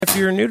if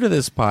you're new to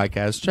this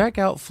podcast, check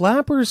out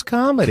Flappers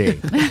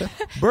Comedy.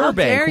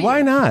 Burbank,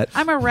 why not?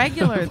 I'm a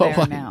regular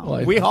there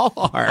now. We all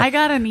are. I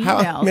got an email.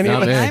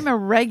 I'm a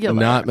regular.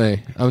 Not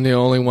me. I'm the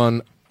only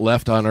one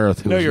left on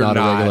earth who's not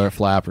a regular at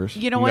Flappers.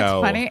 You know what's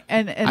funny?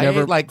 And I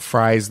ate like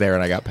fries there,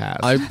 and I got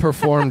passed. I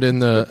performed in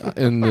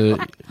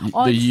the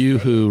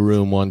Yoo-Hoo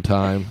room one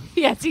time.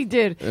 Yes, he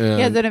did. He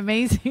has an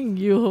amazing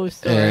Yoo-Hoo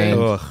story.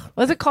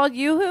 Was it called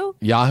Yoo-Hoo?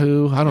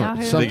 Yahoo? I don't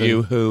know. Something. The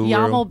Yoo-Hoo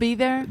Yam room. will be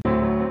there.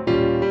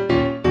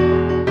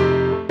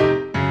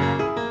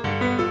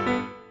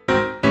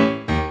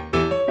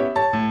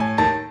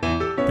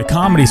 The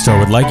Comedy Store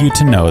would like you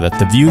to know that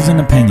the views and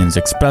opinions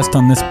expressed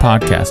on this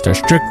podcast are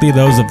strictly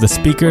those of the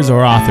speakers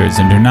or authors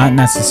and do not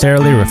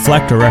necessarily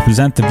reflect or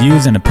represent the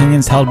views and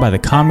opinions held by the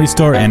Comedy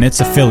Store and its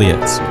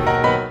affiliates.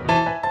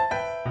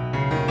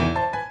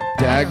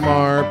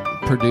 Dagmar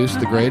produced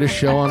the greatest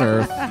show on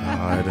earth.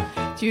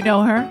 God. Do you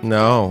know her?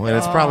 No, and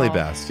it's probably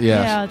best.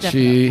 Yes,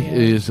 she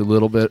is a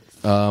little bit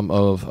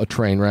of a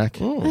train wreck.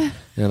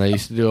 And I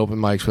used to do open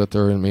mics with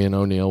her, and me and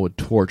O'Neill would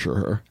torture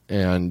her.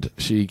 And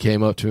she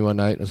came up to me one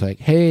night and was like,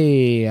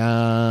 "Hey,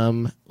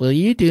 will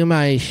you do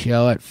my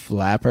show at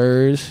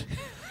Flappers?"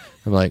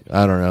 I'm like,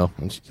 "I don't know."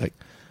 And she's like,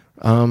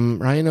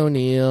 Ryan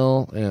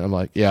O'Neill. And I'm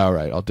like, "Yeah, all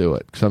right, I'll do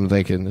it." Because I'm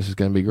thinking this is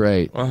going to be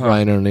great.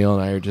 Ryan O'Neill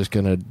and I are just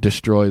going to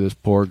destroy this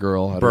poor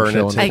girl at her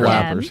show at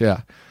Flappers.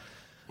 Yeah.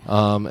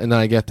 And then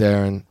I get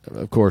there, and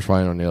of course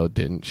Ryan O'Neill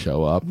didn't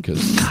show up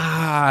because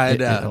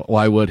God,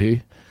 why would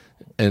he?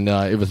 And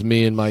it was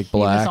me and Mike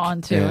Black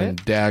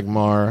and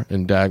Dagmar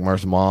and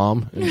Dagmar's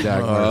mom and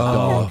Dagmar's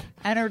dog.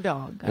 And her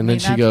dog. And then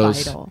she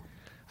goes, vital.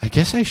 "I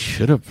guess I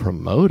should have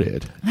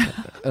promoted."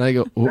 And I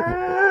go,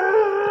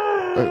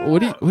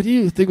 what do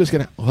you think was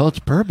going to... Well, it's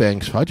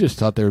Burbank, so I just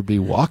thought there would be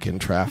walk-in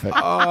traffic.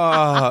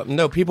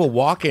 No, people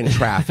walk in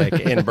traffic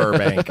in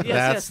Burbank.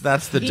 Yes.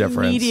 That's the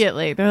difference.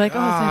 Immediately. They're like, "Oh,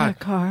 is that a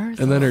car?"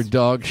 And then her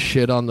dog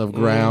shit on the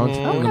ground.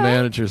 And the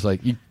manager's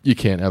like, you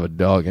can't have a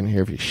dog in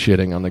here if you're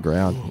shitting on the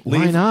ground.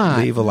 Why not?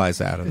 Leave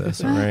Eliza out of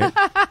this, all right?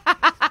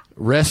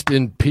 Rest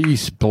in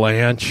peace,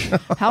 Blanche.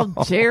 How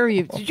dare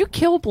you? Did you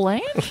kill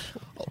Blanche?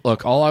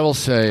 Look, all I will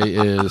say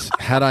is,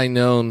 had I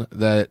known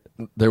that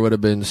there would have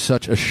been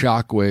such a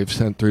shockwave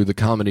sent through the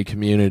comedy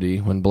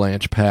community when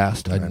Blanche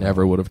passed, I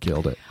never would have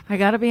killed it. I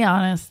got to be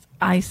honest.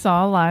 I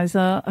saw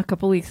Eliza a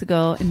couple weeks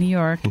ago in New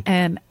York,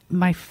 and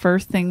my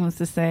first thing was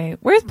to say,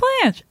 "Where's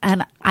Blanche?"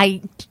 And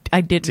I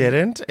didn't.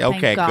 Didn't?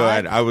 Okay, God.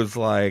 good. I was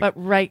like... But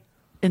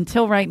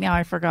until right now,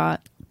 I forgot.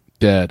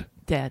 Dead.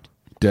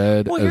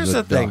 Well, here's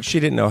the thing. She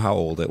didn't know how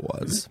old it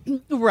was.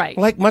 Right.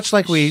 Much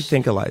like we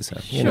think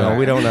Eliza. You know,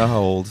 we don't know how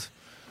old...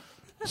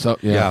 So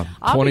yeah,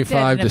 I'll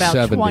 25 be dead in to about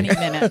 70. 20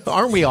 minutes.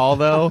 Aren't we all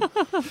though?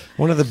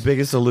 One of the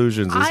biggest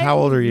illusions is how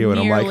old are you? And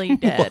I'm nearly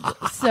dead.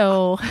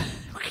 So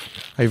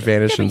I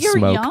vanish in you're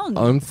smoke.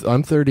 young.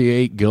 I'm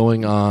 38,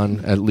 going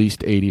on at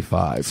least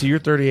 85. So you're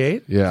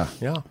 38? Yeah.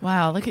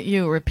 Wow, look at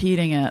you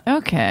repeating it.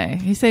 Okay,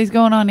 he says he's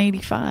going on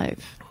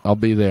 85. I'll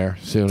be there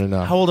soon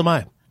enough. How old am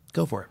I?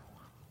 Go for it.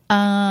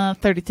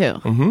 32.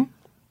 Mm-hmm.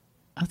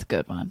 That's a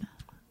good one.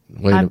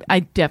 Wait I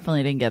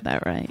definitely didn't get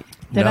that right.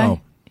 Did No.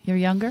 I? You're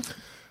younger?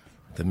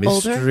 The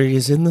mystery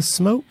is in the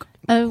smoke.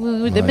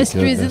 Oh, the My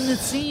mystery's in goodness.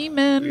 the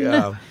semen.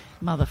 Yeah.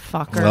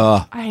 Motherfucker.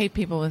 Ugh. I hate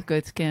people with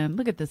good skin.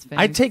 Look at this face.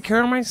 I take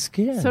care of my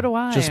skin. So do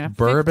I. Just I'm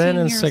bourbon 15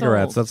 and years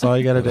cigarettes. old. That's all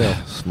you got to do.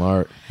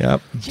 Smart.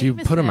 Yep. Do you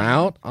put them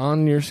out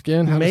on your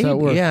skin? How does that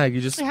work? Yeah,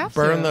 you just You have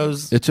burn to.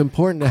 those It's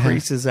important to have,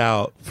 creases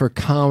out. for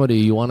comedy,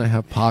 you want to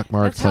have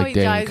pockmarks That's how like he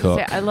Dane dies.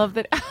 Cook. I love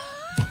that.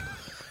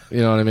 You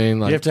know what I mean?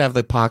 Like, You have to have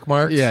the pock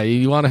marks. yeah,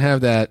 you want to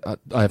have that.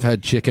 I've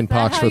had chicken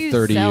pox how for you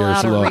 30 sell years.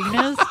 out Look,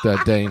 arenas?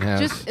 that Dane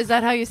has. Is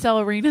that how you sell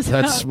arenas?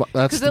 That's out?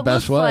 the 'Cause it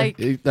best looks way.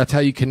 like That's how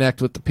you connect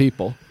with the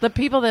people. the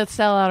people that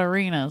sell out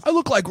arenas. I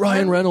look like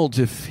Ryan Reynolds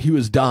if he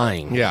was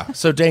dying. Yeah.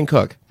 So Dane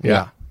Cook.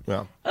 Yeah.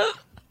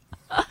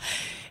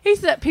 He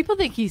said people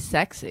think he's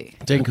sexy.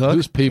 Dane Cook?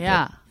 Who's people?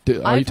 Yeah. Are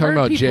you I've talking heard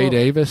about Jay people-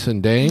 Davis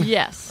and Dane?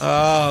 Yes.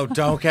 Oh,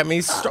 don't get me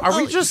started. Are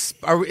we just...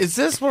 Is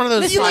this one of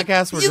those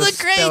podcasts where we're just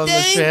spilling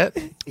the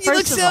shit? You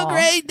look so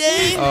great,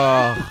 Dane.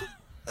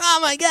 Oh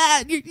my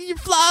God, you're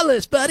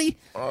flawless, buddy.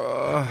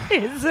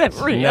 Is it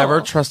real?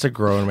 Never trust a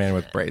grown man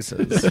with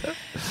braces.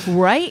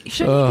 Right?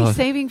 Shouldn't he be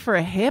saving for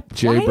a hip?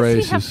 Jay Why does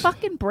braces. he have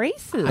fucking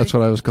braces? That's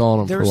what I was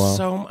calling him for a There's while.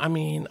 so... I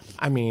mean,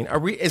 are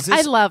we... Is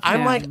this... I love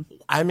I'm him. like...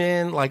 I'm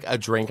in like a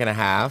drink and a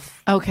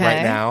half. Okay.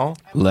 Right now.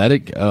 Let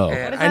it go.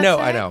 And does I that know.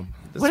 say? I know.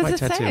 This What is my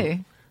does it tattoo.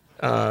 say?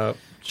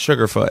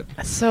 Sugarfoot.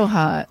 So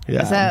hot.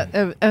 Yeah. Is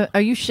that?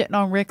 Are you shitting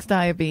on Rick's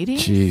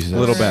diabetes? Jesus. A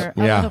little bit.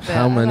 Or a Yeah. little bit?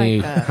 How I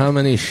many like that. how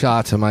many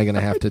shots am I going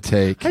to have to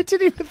take? I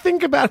didn't even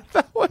think about it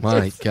that way.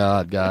 My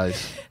God,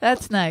 guys.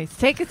 That's nice.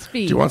 Take a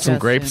speed. Do you want some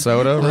grape Justin.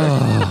 soda? Rick?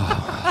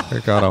 I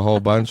got a whole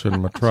bunch in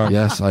my trunk.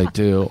 Yes, I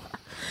do.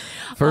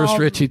 First,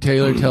 Richie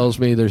Taylor tells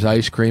me there's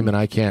ice cream and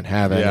I can't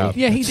have any.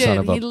 Yeah, he Son did.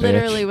 of a He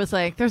literally bitch. was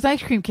like, "There's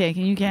ice cream cake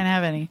and you can't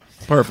have any."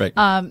 Perfect.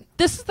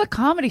 This is the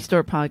Comedy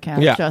Store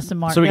podcast, Yeah. Justin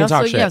Martin. So we can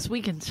talk shit. Yes,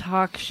 we can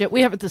talk shit.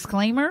 We have a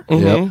disclaimer.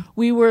 Yep.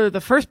 We were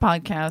the first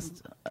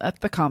podcast at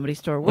the Comedy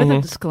Store with a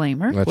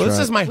disclaimer. That's Well, this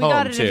right. is my We home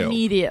got it too.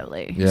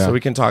 immediately. Yeah. So we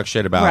can talk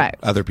shit about Right.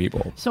 other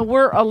people. So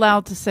we're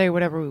allowed to say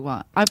whatever we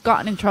want. I've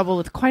gotten in trouble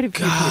with quite a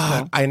few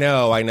people. I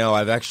know.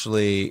 I've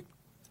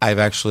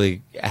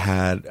actually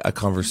had a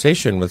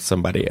conversation with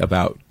somebody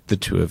about the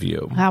two of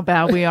you. How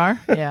bad we are.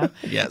 Yeah.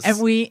 Yes. And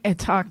we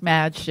talk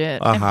mad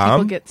shit. And Uh-huh.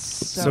 people get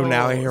so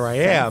now here I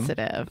am.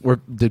 sensitive.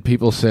 Did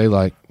people say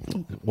like,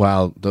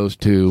 "Wow, those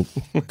two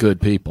good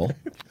people"?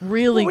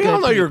 Really we good all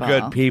know you're people.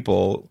 good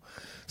people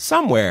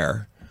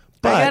somewhere.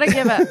 But I gotta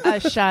give a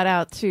shout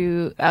out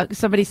to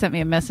somebody sent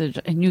me a message,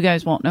 and you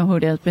guys won't know who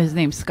it is, but his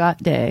name's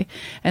Scott Day,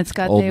 and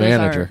Scott Old Day was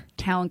manager. our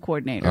talent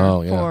coordinator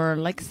Oh, yeah. for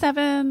like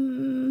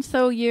 7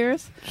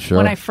 years Sure.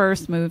 when I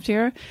first moved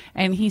here,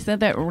 and he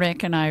said that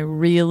Rick and I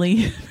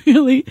really,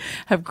 really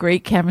have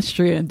great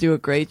chemistry and do a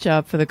great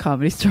job for the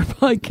Comedy Store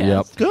podcast.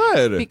 Yep.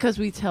 good. Because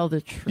we tell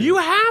the truth. You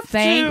have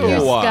Thank to. you,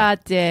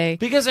 Scott Day.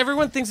 Because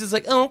everyone thinks it's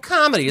like, oh,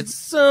 comedy. It's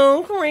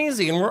so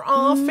crazy, and we're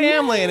all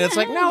family. And it's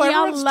like, no, we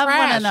all everyone's love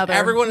trash. one another.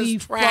 Everyone we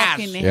is trash.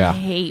 fucking Yeah.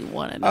 hate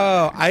one another.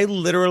 Oh, I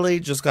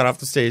literally just got off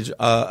the stage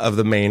of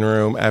the main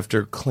room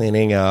after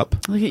cleaning up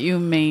Look at you,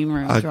 main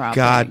room a dropping.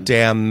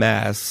 goddamn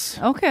mess,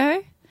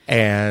 Okay.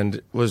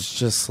 and was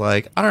just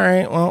like, all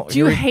right, well, Do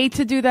you hate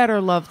to do that or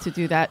love to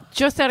do that?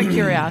 Just out of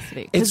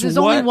curiosity. Because It's there's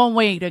only what- one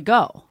way to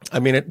go. I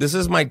mean, this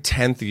is my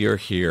 10th year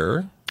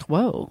here.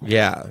 Whoa.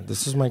 Yeah,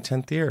 this is my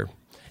 10th year,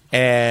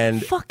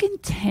 and Fucking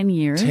 10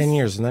 years. 10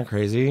 years, isn't that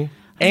crazy? I'm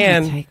gonna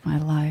And take my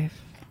life.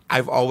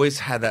 I've always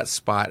had that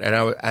spot, and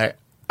I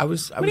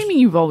was. What do you mean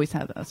you've always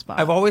had that spot?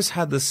 I've always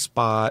had this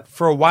spot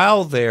for a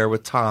while there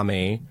with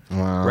Tommy.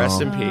 Wow. Rest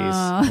in peace.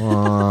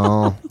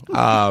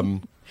 Oh,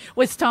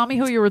 Was Tommy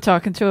who you were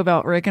talking to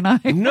about Rick and I?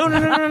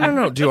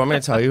 No. Do you want me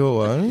to tell you who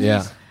it was?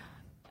 yeah.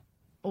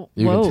 Oh,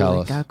 You can whoa, tell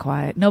it us. got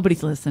quiet.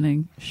 Nobody's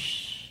listening.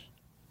 Shh.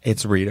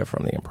 It's Rita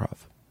from the Improv.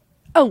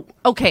 Oh,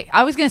 okay.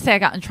 I was going to say I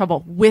got in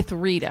trouble with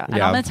Rita. And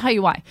Yeah. I'm going to tell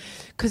you why.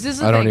 Because this is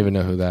the I don't thing. even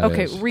know who that is.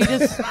 Okay,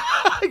 Rita's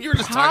You were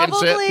just talking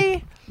shit.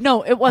 probably...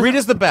 No, it wasn't.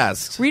 Rita's the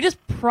best. Rita's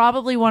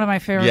probably one of my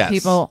favorite Yes.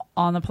 people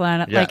on the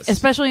planet, like Yes.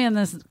 especially in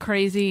this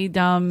crazy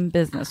dumb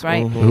business,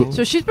 right? Mm-hmm.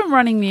 So she's been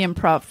running the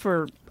Improv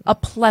for a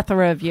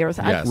plethora of years.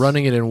 Yes.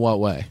 Running it in what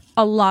way?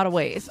 A lot of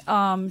ways.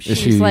 She's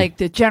she- like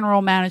the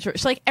general manager.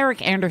 She's like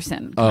Eric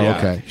Anderson. Oh, Yeah.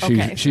 okay.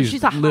 Okay, so She's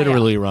she's a high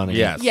literally up. running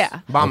Yes. it. Yeah.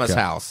 Mama's Okay.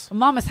 house.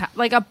 Mama's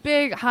like a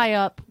big high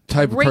up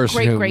Type of great, person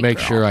great, who great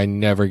makes girl. sure I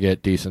never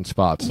get decent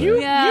spots there.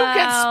 Yeah,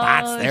 get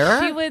spots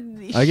there. She would.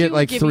 I she get would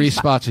like give 3 you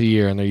spots a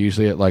year, and they're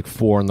usually at like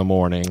 4 in the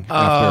morning.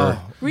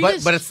 After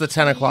But it's the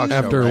 10 o'clock show,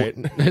 after right?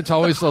 it's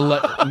always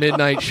the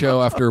midnight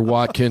show after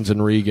Watkins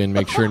and Regan.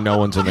 Make sure no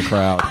one's in the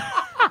crowd.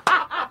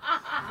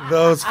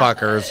 Those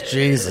fuckers.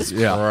 Jesus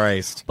Yeah.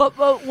 Christ. But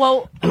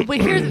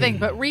here's the thing.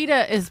 But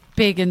Rita is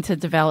big into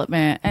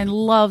development and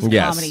loves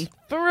Yes. comedy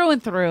through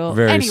and through.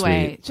 Very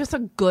anyway, sweet. just a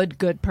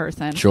good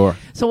person. Sure.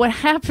 So what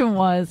happened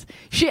was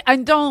I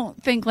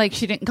don't think like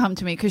she didn't come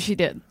to me because she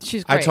did.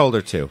 She's great. I told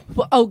her to.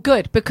 Well, oh,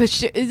 good, because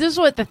this is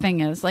what the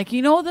thing is. Like,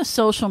 you know, the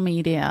social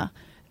media,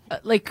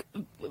 like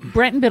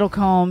Brenton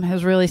Biddlecombe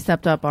has really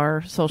stepped up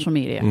our social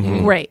media.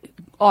 Mm-hmm. Great.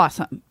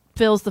 Awesome.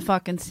 Fills the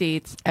fucking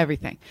seats,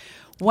 everything.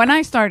 When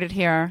I started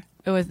here,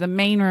 it was the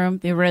main room,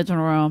 the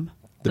original room,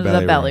 The the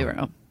belly belly room.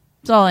 room.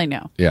 That's all I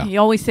know. Yeah. You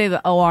always say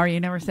the OR, you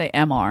never say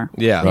MR.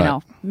 Yeah. You Right.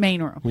 know,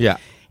 main room. Yeah.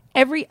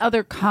 Every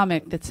other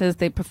comic that says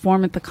they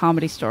perform at the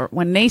Comedy Store,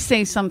 when they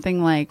say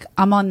something like,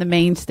 I'm on the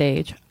main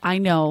stage, I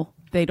know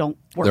they don't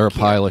work They're a here.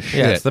 pile of shit.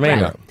 Yeah, it's the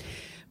main Right. room.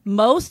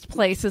 Most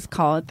places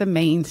call it the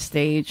main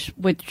stage,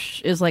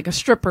 which is like a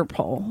stripper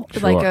pole,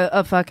 Sure. like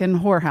a fucking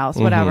whorehouse,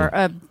 whatever,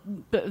 a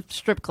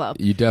strip club.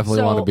 You definitely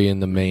So- want to be in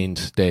the main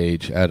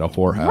stage at a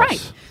whorehouse.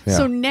 Right. Yeah.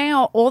 So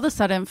now, all of a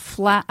sudden,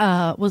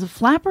 was it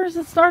Flappers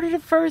that started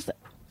it first?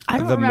 I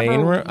don't The remember.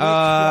 main room? which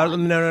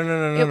one.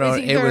 No. It was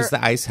It either- was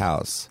the Ice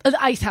House. The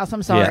Ice House,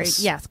 I'm sorry.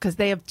 Yes. Yes, because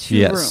they have 2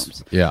 Yes.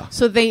 rooms. Yeah.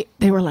 So they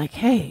were like,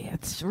 hey,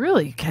 it's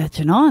really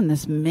catching on,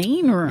 this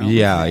main room.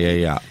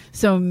 Yeah.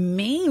 So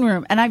main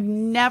room. And I've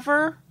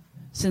never,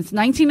 since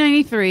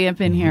 1993, I've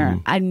been here,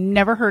 I've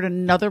never heard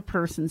another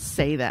person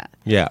say that.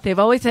 Yeah. They've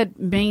always had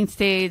main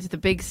stage, the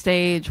big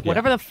stage,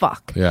 whatever the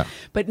fuck. Yeah.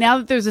 But now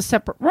that there's a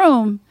separate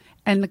room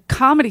and the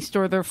Comedy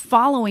Store, they're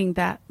following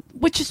that,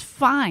 which is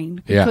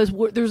fine Yeah. because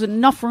there's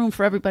enough room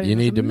for everybody. You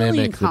There's need a to million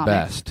mimic the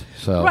comics. best.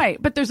 So Right,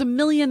 but there's a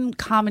million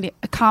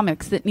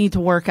comics that need to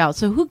work out.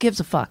 So who gives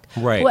a fuck?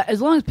 Right. Well,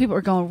 as long as people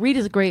are going,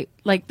 Rita's a great,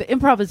 like the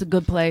Improv is a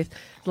good place.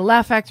 The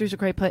Laugh Factory is a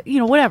great place. You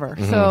know, whatever.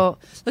 So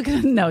look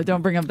at no,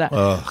 don't bring up that.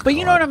 But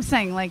you know what I'm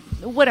saying? Like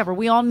whatever.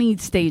 We all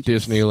need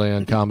stages.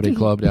 Disneyland Comedy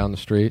Club down the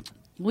street.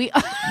 We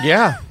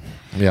Yeah.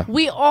 Yeah.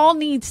 We all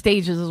need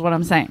stages, is what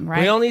I'm saying,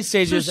 right? We all need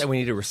stages, and we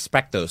need to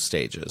respect those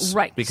stages.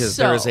 Right. Because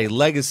So- there is a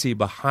legacy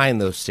behind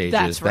those stages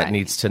That's that right.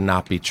 needs to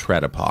not be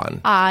tread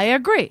upon. I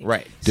agree.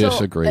 Right.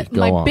 Disagree. So, Go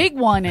my on. big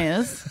one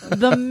is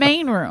the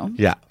main room.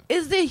 Yeah.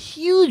 Is the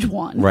huge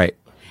one. Right.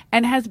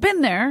 And has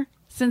been there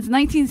since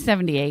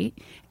 1978.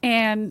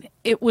 And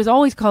it was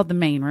always called the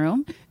main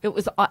room. It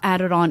was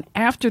added on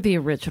after the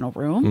original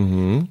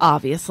room,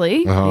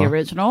 obviously. The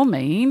original,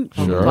 main,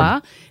 blah, blah, Sure.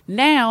 blah.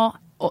 Now,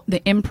 the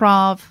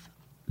Improv,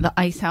 the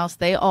Ice House,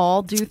 they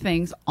all do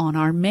things on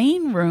our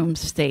main room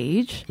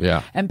stage.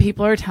 Yeah. And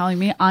people are telling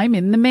me I'm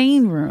in the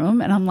main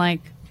room. And I'm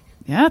like,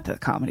 yeah, at the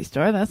Comedy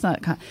Store. That's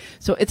not...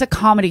 So it's a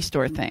Comedy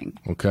Store thing.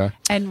 Okay.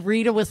 And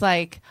Rita was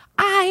like,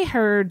 I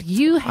heard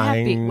you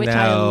happy, which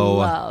I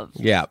love.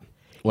 Yeah.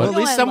 Well, You at know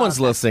least I someone's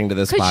love that. listening to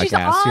this 'Cause podcast, she's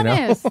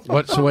honest.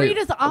 What- so But wait,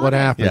 Rita's what honest.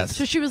 happened? Yes.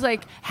 So she was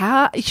like,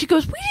 "How?" She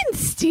goes, "We didn't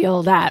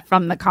steal that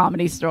from the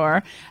Comedy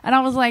Store." And I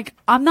was like,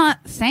 "I'm not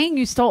saying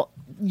you stole.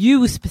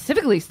 You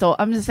specifically stole.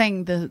 I'm just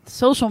saying the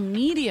social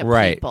media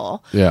Right.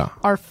 people Yeah.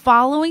 are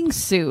following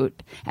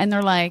suit, and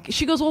they're like."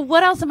 She goes, "Well,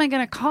 what else am I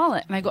going to call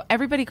it?" And I go,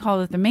 "Everybody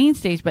called it the main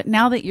stage, but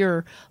now that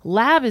your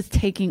lab is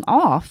taking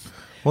off."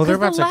 Well, they're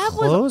 'cause about the to lab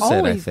was close it, I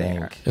always think.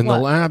 there. And What?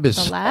 the lab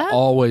is The lab?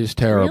 always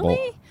terrible.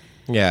 Really?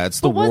 Yeah, it's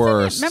But the wasn't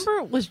worst. it?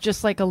 Remember, it was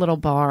just like a little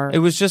bar. It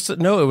was just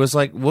no. It was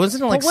like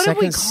wasn't it like what did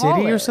we Second call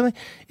City or it? something?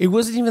 It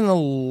wasn't even the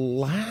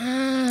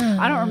lab.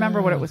 I don't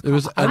remember what it was. It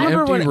was called. an I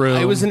remember empty what it-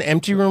 room. It was an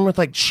empty room with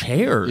like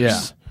chairs. Yeah. There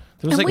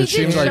was And like we a did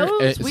seems chair. like-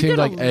 shows. it We seemed did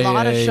like a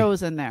lot of AA.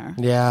 shows in there.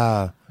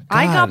 Yeah.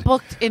 I got God.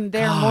 booked in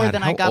there more God,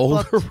 than I how got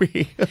old booked. are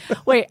we?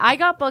 Wait, I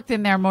got booked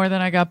in there more than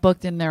I got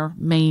booked in their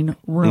main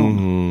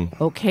room.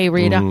 Okay,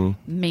 Rita,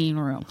 main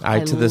room.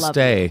 I to this love it.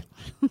 day.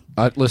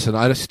 Listen,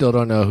 I just still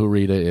don't know who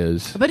Rita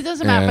is. But it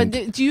doesn't matter. And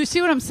But do you see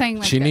what I'm saying?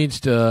 Like she that? needs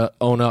to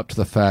own up to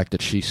the fact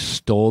that she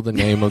stole the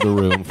name of the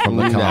room from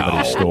the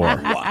Comedy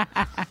Store.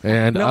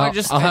 And No,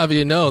 I'll have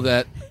you know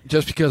that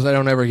just because I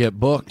don't ever get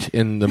booked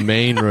in the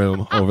main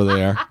room over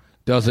there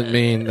doesn't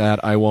mean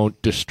that I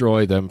won't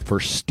destroy them for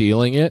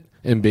stealing it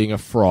and being a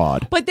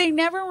fraud. But they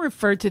never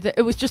referred to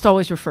it was just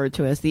always referred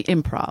to as the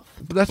Improv.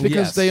 But that's because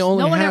Yes. they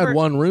only No one had ever,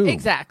 one room.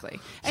 Exactly.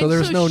 So And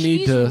there's no need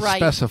she's to right.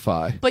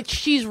 specify. But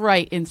she's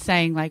right in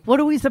saying, like, what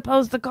are we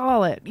supposed to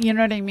call it? You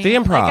know what I mean? The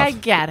Improv. Like, I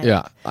get it.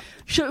 Yeah.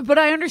 But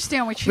I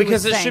understand what she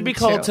Because was it saying, should be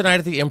called too. Tonight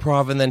at the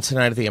Improv and then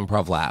Tonight at the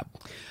Improv Lab.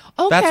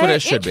 Okay, That's what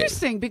it should be.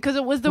 interesting, because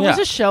there was Yeah.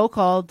 a show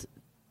called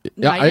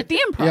Night at the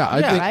Improv.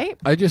 Yeah, right?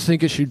 I just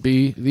think it should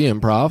be the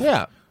Improv.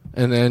 Yeah.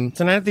 And then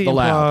Tonight at the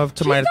lab. Improv. She's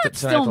Tonight not at the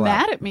still Lab.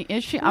 mad at me,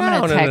 is she? I'm No,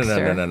 going to no, text no,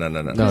 her.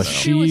 no. No,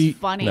 She was she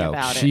funny no,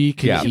 about she it.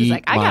 can Yeah. She was eat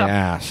like, I my gotta-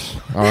 ass.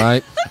 All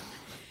right.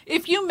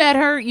 If you met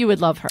her, you would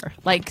love her.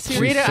 Like,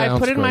 seriously. Rita, I sounds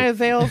put in my great.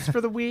 avails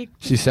for the week.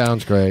 She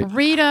sounds great.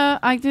 Rita,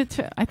 I did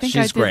too. I think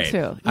I She's did great.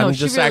 too. No, I'm she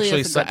just really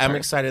actually is a good I'm person.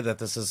 excited that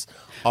this is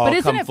all But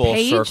isn't come it full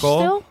Paige circle.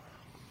 still?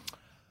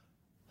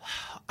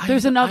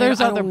 There's other I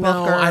don't know.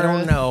 bookers. I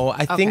don't know.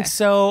 I Okay. think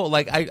so.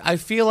 Like I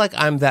feel like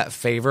I'm that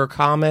favor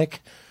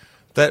comic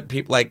that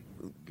people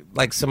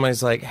like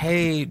somebody's like,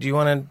 hey, do you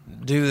want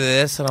to do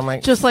this? And I'm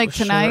like, Just like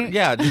 "Sure." tonight?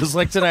 Yeah, just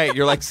like tonight.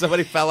 You're like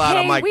somebody fell out.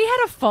 Hey, I'm like, we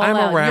had a fallout.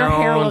 I'm around.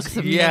 Your hair looks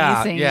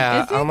amazing.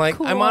 Yeah. Isn't I'm like,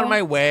 cool? I'm on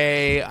my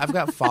way. I've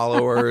got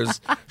followers.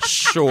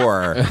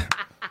 Sure.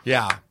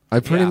 Yeah. I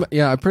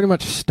pretty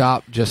much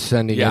stopped just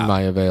sending Yeah. in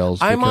my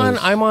avails. I'm because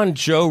on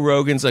Joe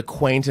Rogan's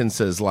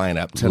acquaintances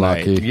lineup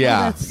tonight. Lucky. Yeah,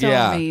 Oh, that's so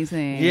yeah,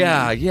 amazing.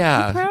 Yeah,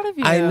 yeah. I'm proud of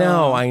you. I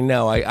know.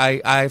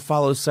 I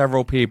follow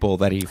several people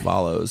that he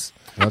follows.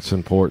 That's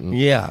important.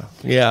 Yeah,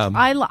 yeah.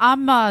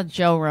 I'm a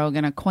Joe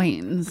Rogan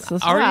acquaintance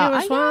as Are you well.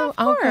 as well? Of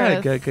Oh,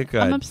 course. good.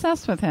 I'm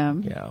obsessed with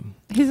him. Yeah,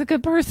 He's a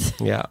good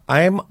person. yeah.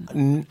 I'm.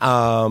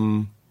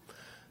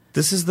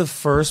 This is the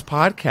first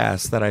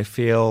podcast that I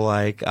feel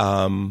like.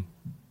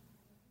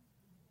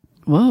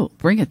 Whoa,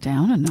 bring it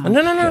down a notch.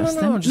 No.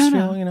 Justin. Just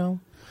feel, you know.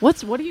 What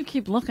do you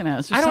keep looking at?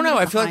 Is there I don't know.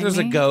 I somebody feel like there's a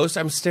behind me? ghost.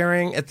 I'm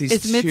staring at these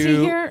Is two. Mitzi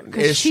here?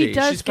 'Cause Is she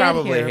does She's get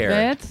probably here.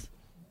 Mitz?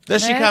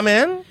 Does she Mitz? come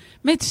in?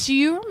 Mitz, do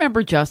you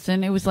remember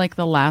Justin? It was like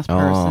the last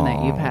person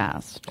that you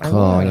passed.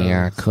 Oh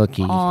yeah,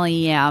 cookie. Oh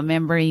yeah,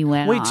 remember he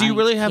went. Wait, do you on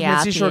really have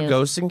Mitzi Short Kathy?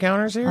 ghost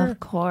encounters here? Of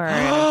course.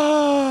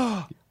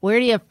 Where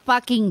do you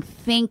fucking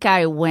think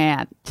I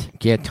went?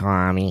 Get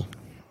Tommy.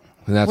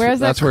 And Where's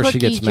that that's where she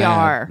gets cookie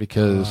jar? mad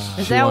because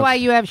Is she that wants- why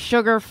you have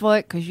Sugarfoot?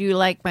 Because you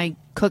like my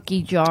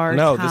cookie jar,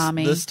 No,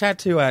 Tommy? this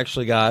tattoo I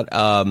actually got.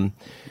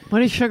 What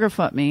does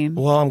Sugarfoot mean?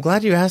 Well, I'm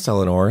glad you asked,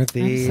 Eleanor. I'm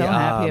so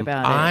happy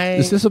about it.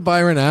 Is this a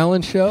Byron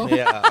Allen show?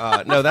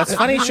 Yeah, no, that's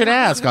funny. You should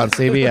ask on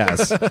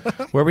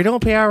CBS, where we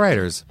don't pay our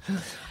writers.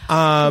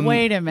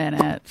 Wait a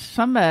minute.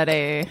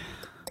 Somebody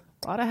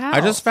bought a house. I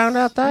just found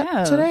out that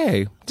Yes.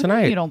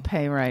 tonight. You don't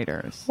pay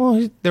writers.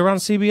 Well, they're on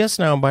CBS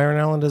now. Byron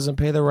Allen doesn't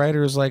pay the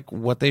writers like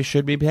what they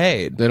should be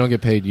paid. They don't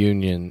get paid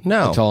union.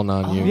 No. It's all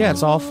non-union. Yeah,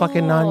 it's all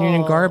fucking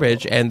non-union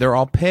garbage, and they're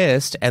all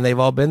pissed, and they've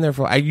all been there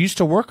for. I used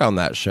to work on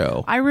that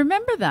show. I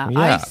remember that. Yeah.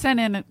 I sent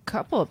in a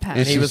couple of And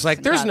packages. he was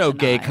like, "There's Got no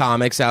gay denied.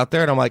 comics out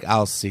there," and I'm like,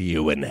 "I'll see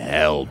you in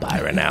hell,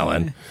 Byron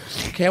Allen.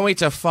 Can't wait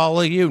to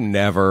follow you."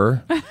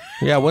 Never.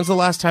 Yeah, when's the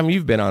last time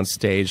you've been on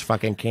stage,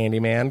 fucking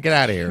Candyman? Get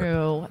out of here.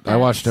 True. I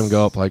watched him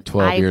go up like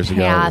 12 years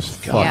ago. It was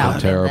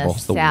fucking terrible.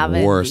 The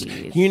worst.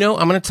 You know,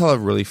 I'm going to tell a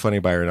really funny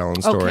Byron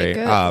Allen story. Okay,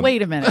 good.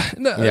 Wait a minute.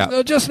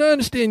 No, Justin, I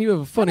understand you have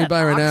a funny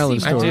Byron Allen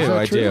story.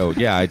 I do.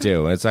 Yeah, I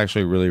do. It's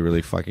actually really,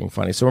 really fucking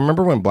funny. So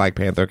remember when Black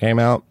Panther came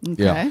out?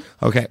 Okay. Yeah.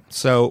 Okay,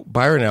 so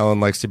Byron Allen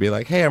likes to be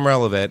like, "Hey, I'm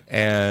relevant,"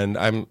 and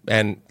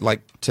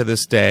like to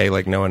this day,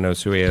 like no one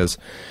knows who he is.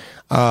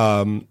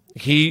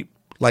 He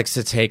likes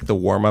to take the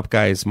warm-up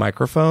guy's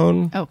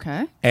microphone.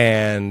 Okay.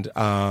 And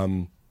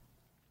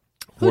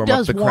who warm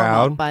does up the warm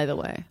crowd. up, by the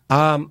way?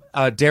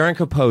 Darren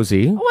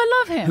Capozzi. Oh, I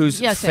love him. Who's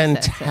yes,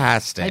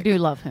 fantastic. Yes. I do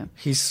love him.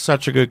 He's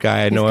such a good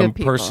guy. I know him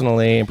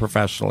personally and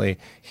professionally.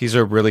 He's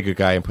a really good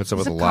guy and puts up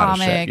with a lot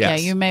of shit. Yes.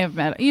 Yeah, you may have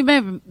met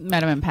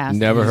him in passing.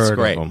 Never heard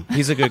great. of him.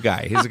 He's a good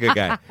guy. He's a good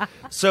guy.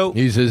 So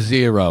he's a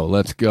zero.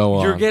 Let's go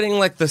on. You're getting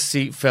like the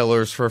seat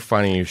fillers for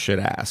Funny You Should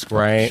Ask,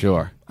 right?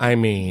 Sure. I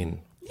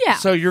mean, yeah.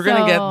 So you're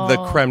going to get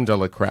the creme de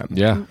la creme.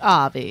 Yeah.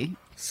 Avi.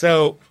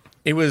 So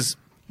it was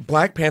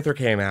Black Panther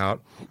came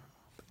out,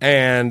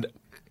 and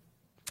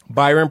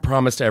Byron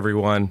promised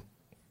everyone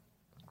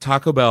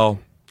Taco Bell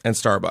and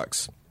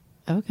Starbucks.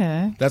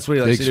 Okay. That's what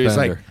he likes Big to do. He's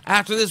like, spender.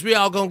 after this, we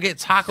all going to get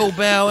Taco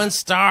Bell and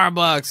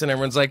Starbucks. And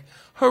everyone's like,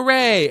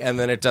 hooray. And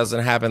then it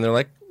doesn't happen. They're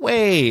like,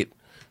 wait,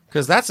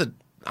 because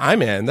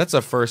I'm in. That's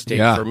a first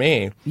date for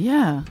me.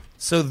 Yeah.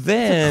 So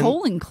then.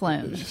 Colon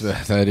cleanse.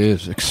 That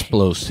is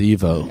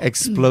explosivo.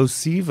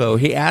 Explosivo.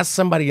 He asked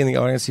somebody in the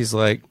audience, he's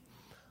like,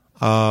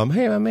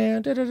 hey, my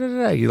man,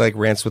 da-da-da-da. He like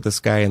rants with this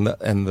guy, and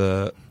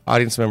the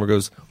audience member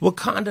goes,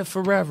 Wakanda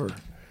forever.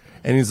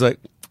 And he's like,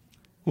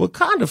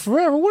 Wakanda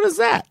forever? What is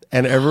that?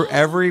 And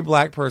every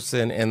black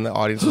person in the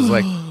audience was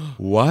like,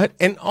 what?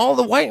 And all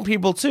the white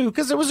people, too,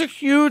 because it was a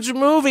huge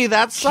movie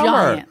that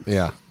summer. Giant.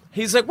 Yeah.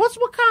 He's like, what's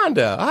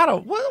Wakanda?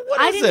 What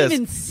I is didn't this?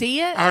 even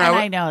see it, And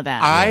I know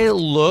that. I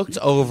looked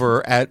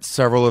over at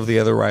several of the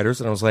other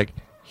writers, and I was like,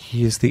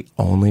 he is the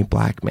only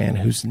black man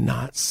who's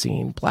not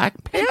seen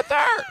Black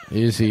Panther.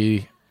 Is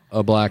he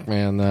a black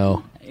man,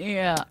 though?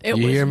 Yeah. You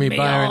hear me,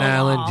 Byron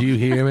Allen? Do you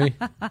hear me?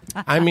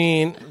 I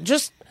mean,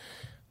 just...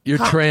 You're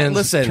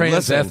trans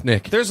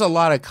ethnic. There's a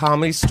lot of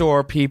Comedy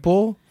Store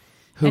people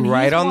who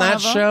write on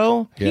that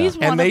show, He's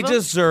one and they of them.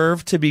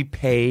 deserve to be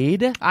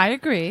paid. I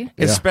agree.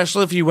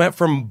 Especially if you went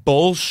from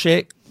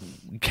bullshit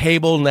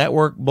cable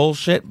network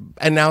bullshit,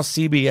 and now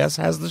CBS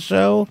has the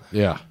show.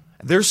 Yeah.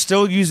 They're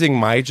still using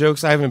my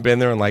jokes. I haven't been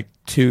there in like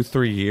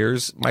 2-3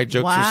 years. My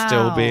jokes are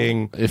still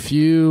being. If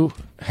you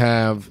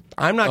have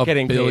I'm not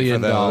getting paid for $1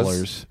 billion,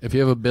 those. if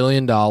you have $1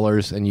 billion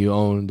and you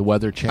own the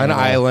Weather Channel, An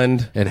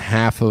island, and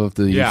half of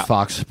the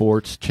Fox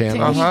Sports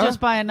channel, Can you just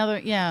buy another?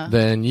 Yeah.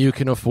 then you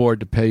can afford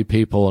to pay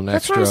people an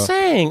That's extra what I'm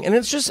saying, and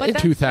it's just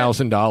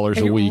 $2,000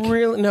 a week.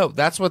 No,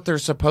 that's what they're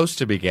supposed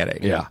to be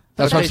getting. Yeah,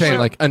 that's what I'm saying.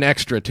 Like an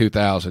extra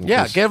 $2,000.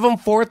 Yeah, give them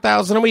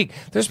 $4,000 a week.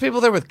 There's people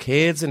there with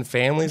kids and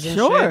families and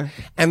shit,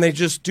 and they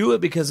just do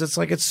it because it's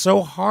like it's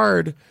so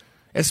hard.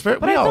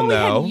 But we I all thought we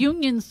know had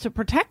unions to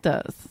protect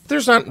us.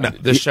 there's not. No,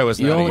 this show is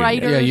not.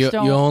 Writers you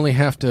don't- only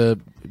have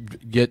to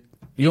get.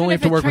 You Even only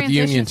if have to it work with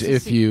unions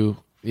transitions to if you.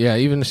 Yeah,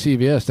 even the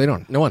CBS, they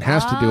don't. No one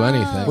has to do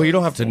anything. Well, you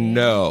don't have to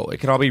know. It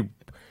can all be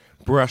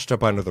brushed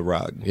up under the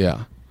rug.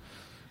 Yeah.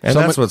 And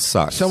that's what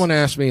sucks. Someone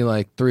asked me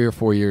like 3 or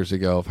 4 years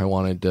ago if I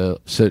wanted to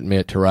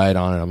submit to write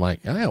on it. I'm like,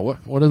 yeah,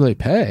 what do they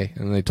pay?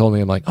 And they told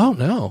me, I'm like, oh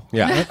no,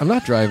 Yeah. I'm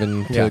not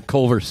driving to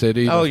Culver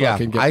City. Oh, to yeah.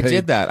 fucking get I paid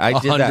did that. I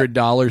did that.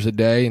 $100 a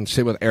day and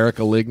sit with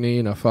Erica Ligney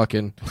in a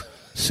fucking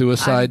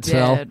suicide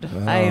cell.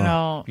 I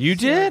know. You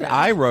did?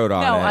 I wrote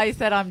on it. No, I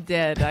said I'm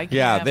dead. I can't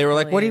Yeah, they were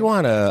like, "What do you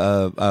want?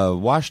 A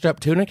washed up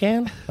tuna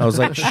can?" I was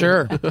like,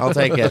 "Sure, I'll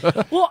take it."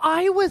 Well,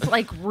 I was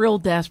like real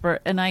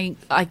desperate, and I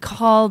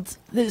called.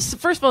 This,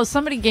 first of all,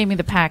 somebody gave me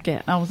the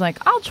packet, and I was like,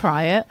 I'll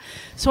try it.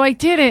 So I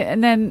did it,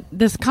 and then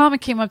this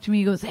comic came up to me.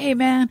 He goes, "Hey,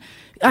 man,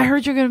 I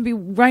heard you're going to be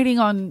writing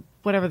on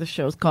whatever the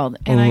show's called,"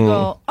 and I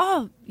go,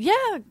 "Oh,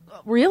 yeah,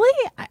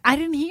 really? I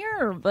didn't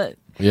hear." But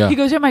he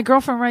goes, "Yeah, my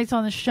girlfriend writes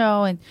on the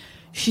show, and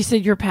she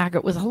said your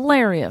packet was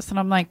hilarious," and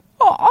I'm like,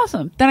 "Oh,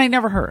 awesome." Then I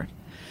never heard.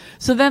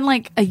 So then,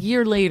 like a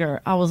year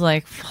later, I was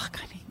like, "Fuck,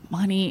 I need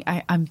money.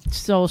 I'm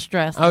so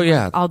stressed. Oh,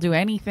 yeah. I'll do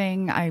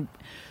anything. I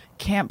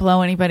can't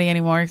blow anybody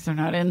anymore because they're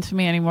not into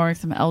me anymore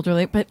because I'm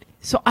elderly." But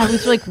so I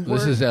was like,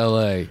 This is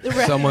L.A.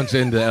 Someone's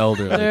into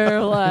elderly.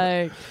 They're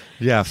like,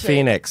 Yeah,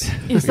 Phoenix.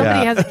 if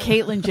somebody has a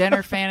Caitlyn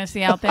Jenner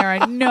fantasy out there,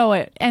 I know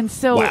it. And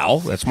so,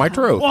 Wow, that's my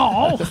truth.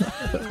 whoa.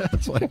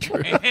 That's my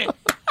truth.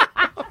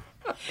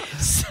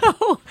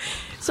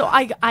 So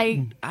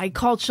I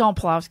called Sean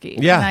Plowski.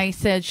 Yeah. And I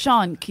said,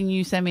 "Sean, can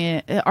you send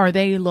me are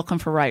they looking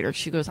for writers?"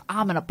 She goes,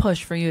 "I'm going to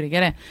push for you to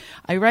get in."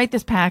 I write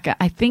this packet.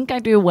 I think I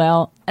do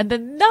well. And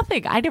then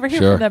nothing. I never hear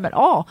from them at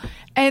all.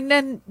 And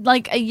then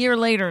like a year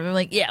later, they're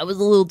like, "Yeah, it was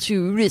a little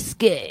too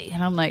risque."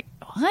 And I'm like,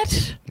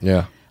 "What?"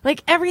 Yeah.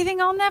 Like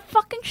everything on that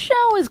fucking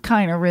show is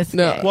kind of risque.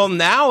 No. Well,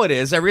 now it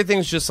is.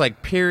 Everything's just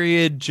like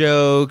period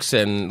jokes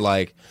and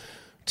like,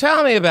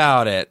 tell me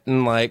about it.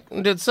 And like,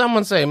 did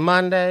someone say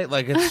Monday?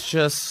 Like, it's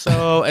just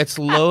so, it's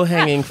low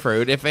hanging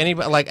fruit. If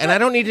anybody, like, and I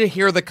don't need to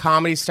hear the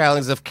comedy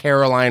stylings of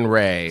Caroline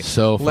Ray.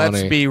 So funny.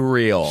 Let's be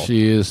real.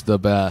 She is the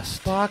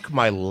best. Fuck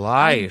my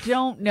life. I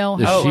don't know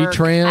Is how she it works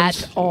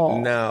trans? at all.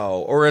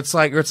 No. Or it's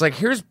like,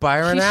 here's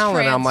Byron She's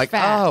Allen. I'm like,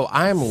 trans-fat. oh,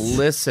 I'm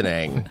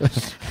listening.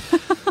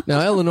 Now,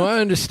 Eleanor, I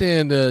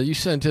understand you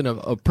sent in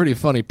a pretty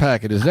funny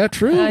packet. Is that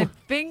true? I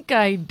think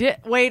I did.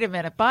 Wait a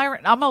minute,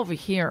 Byron. I'm over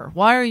here.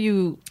 Why are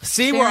you?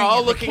 See, we're staring all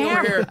at the looking over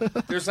camera?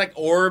 here. There's like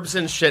orbs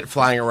and shit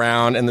flying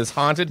around in this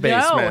haunted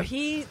basement. No,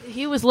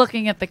 he was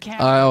looking at the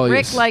camera. I always-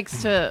 Rick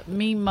likes to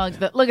meme mug.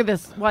 But look at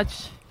this.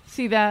 Watch.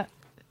 See that?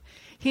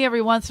 He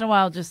every once in a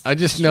while just. I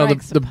just know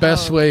strikes the a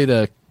best pose. way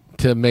to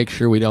make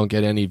sure we don't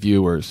get any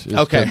viewers is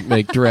Okay. to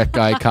make direct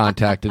eye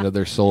contact into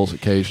their souls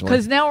occasionally.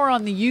 Because now we're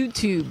on the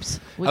YouTubes.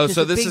 Which Oh, is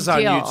so a this big is on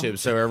deal. YouTube,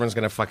 so everyone's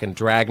going to fucking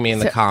drag me in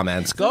the So-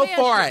 comments. Go Let me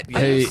for ask it. you-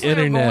 Hey, Are you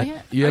Internet,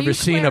 clairvoyant? you Are ever you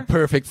seen a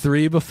clair- perfect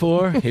 3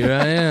 before? Here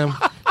I am.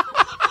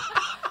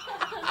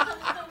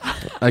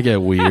 I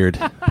get weird.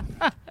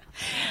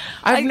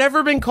 I've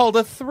never been called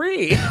a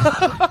 3.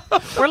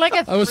 We're like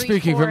a 3, I was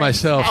speaking 4, for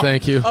myself, and 10.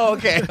 thank you. Oh,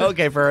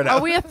 okay, fair enough.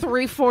 Are we a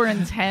 3, 4,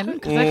 and 10?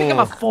 Because I think I'm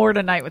a 4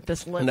 tonight with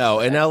this list.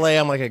 No, in LA,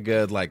 I'm like a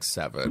good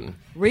 7,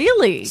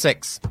 Really?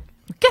 6.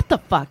 Get the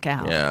fuck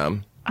out. Yeah,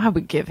 I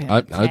would give him I,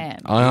 a 10.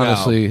 I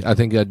honestly, I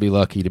think I'd be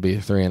lucky to be a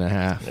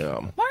 3.5.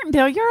 yeah.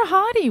 Martindale, you're a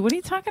hottie. What are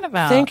you talking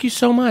about? Thank you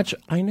so much.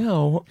 I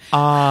know.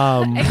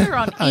 And you're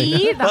on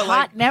E, the But, hot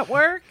like,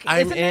 network.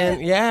 I'm isn't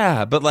in. it?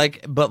 Yeah, but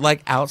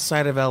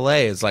outside of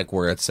LA is like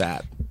where it's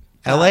at.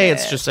 LA,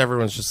 it's just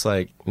everyone's just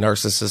like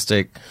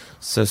narcissistic,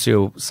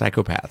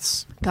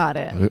 psychopaths. Got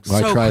it.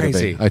 I So try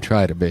crazy. to be. I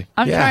try to be.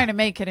 I'm Yeah. trying to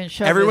make it in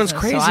show Everyone's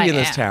business, crazy so I in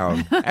this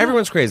am. town.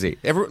 Everyone's crazy.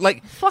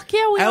 Fuck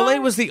yeah, we LA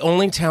are. was the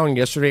only town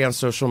yesterday on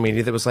social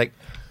media that was like,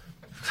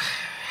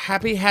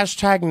 happy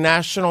hashtag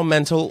National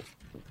Mental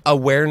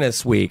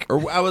Awareness Week.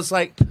 Or I was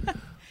like,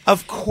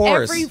 of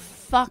course. Every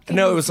fucking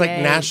No, it was like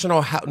day.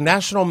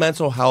 National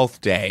Mental Health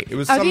Day. It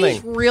was Are something.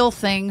 these real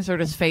things, or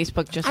does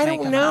Facebook just I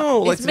make don't them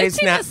know. up? Like, Is today's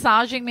Mitzi not-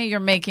 massaging me? You're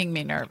making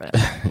me nervous.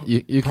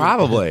 You can-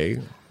 Probably.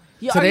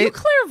 Are Today- you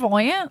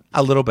clairvoyant?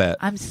 A little bit.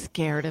 I'm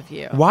scared of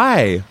you.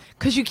 Why?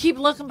 Because you keep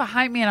looking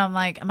behind me, and I'm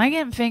like, am I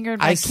getting fingered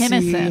by I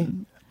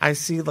Kinnison? I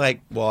see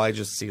I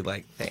just see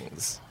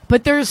things.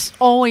 But there's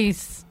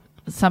always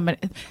somebody.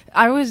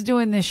 I was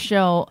doing this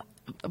show.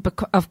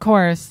 Of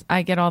course,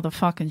 I get all the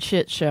fucking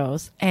shit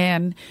shows,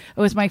 and it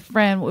was my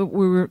friend.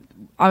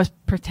 I was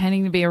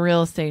pretending to be a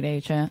real estate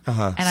agent,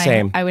 and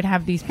same. I would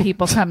have these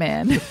people come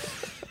in.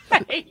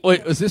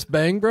 Wait, was this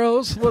Bang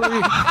Bros? What are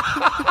we?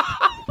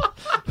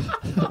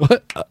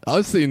 What?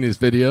 I've seen these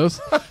videos.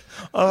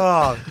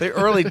 Oh, the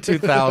early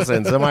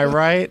 2000s. Am I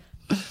right?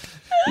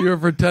 You were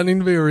pretending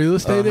to be a real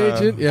estate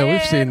agent? Yeah,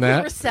 we've seen And we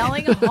were that.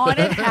 selling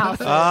haunted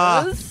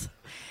houses,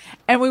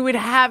 and we would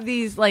have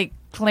these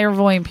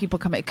clairvoyant people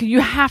come in. 'Cause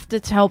you have to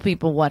tell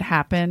people what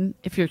happened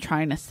if you're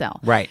trying to sell.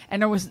 Right.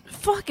 And there was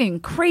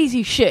fucking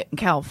crazy shit in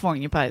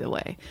California, by the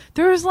way.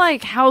 There was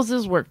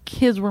houses where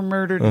kids were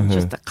murdered in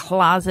just a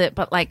closet,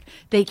 but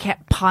they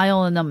kept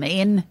piling them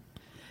in.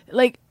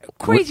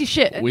 Crazy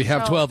shit. We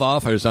have So- 12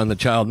 offers on the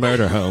child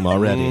murder home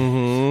already.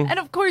 And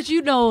of course,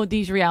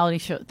 these reality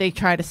shows, they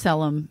try to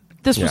sell them.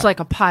 This was Yeah. like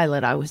a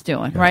pilot I was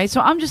doing, right?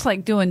 So I'm just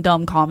doing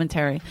dumb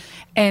commentary.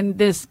 And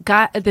this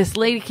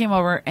lady came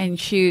over, and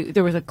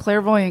there was a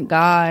clairvoyant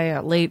guy,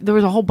 a lady, there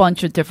was a whole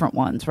bunch of different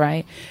ones,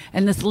 right?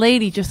 And this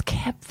lady just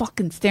kept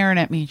fucking staring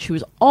at me, and she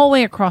was all the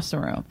way across the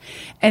room.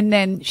 And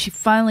then she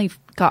finally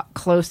got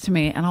close to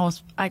me, and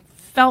I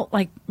felt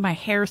like my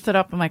hair stood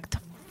up. I'm like, what the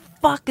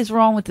fuck is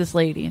wrong with this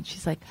lady? And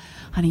she's like,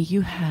 honey,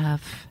 you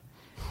have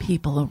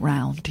people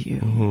around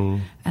you.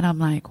 And I'm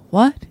like,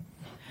 what?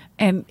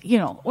 And,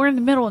 we're in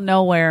the middle of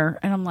nowhere,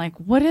 and I'm like,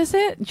 what is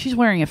it? And she's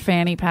wearing a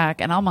fanny pack,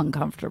 and I'm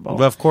uncomfortable.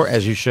 Well, of course,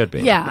 as you should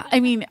be. Yeah, I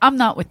mean, I'm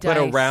not with But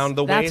dice. around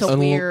the That's waist? a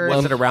weird.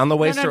 Was it around the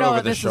waist no, or no,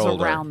 over the this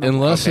shoulder? Is around the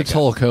Unless Okay, it's good.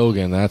 Hulk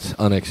Hogan, that's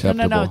No,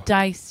 unacceptable.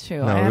 dice too. I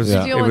No, have it was,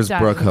 to deal it with was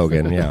dice. Brooke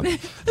Hogan. Yeah.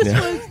 This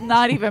was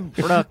not even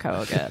Brooke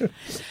Hogan.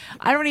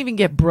 I don't even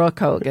get Brooke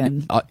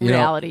Hogan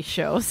reality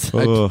shows.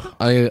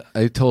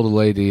 I told a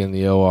lady in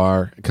the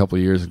OR a couple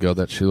years ago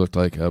that she looked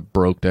like a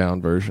broke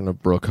down version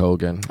of Brooke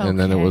Hogan, and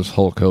then it Okay. was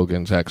Hulk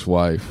Hogan's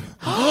ex-wife.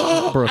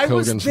 Brooke I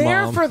was Hogan's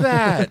there mom. for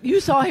that. You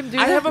saw him do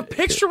I that? have a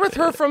picture with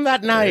her from that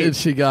And night.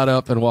 she got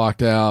up and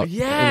walked out. And then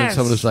Yes.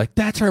 someone was like,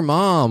 "That's her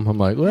mom." I'm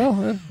like,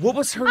 "Well, What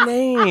was her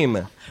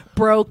name?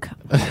 Broke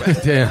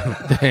damn."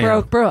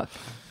 Brooke.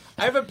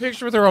 I have a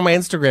picture with her on my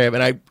Instagram,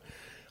 and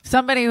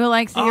Somebody who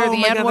likes to hear Oh the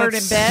my God, N word in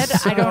that's bed.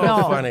 I don't so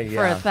know. funny, For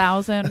yeah.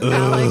 1,000,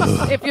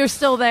 Alex. If you're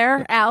still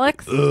there,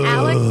 Alex.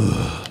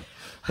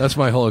 That's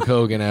my Hulk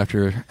Hogan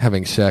after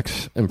having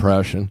sex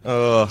impression.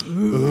 Oh,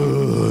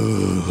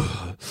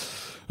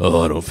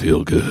 I don't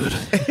feel good.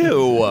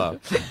 ew.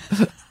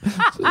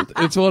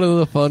 It's one of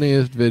the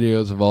funniest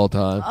videos of all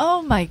time.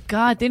 Oh my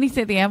God! Didn't he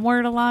say the N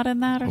word a lot in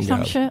that or some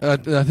Yeah. shit?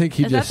 I think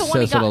he Is that just the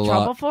one he says it got a in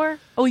trouble lot. for?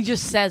 Oh, he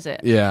just says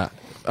it. Yeah.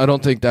 I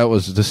don't think that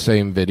was the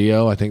same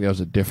video. I think that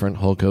was a different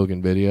Hulk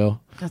Hogan video.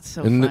 That's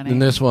so In funny. in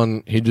this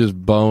one, he just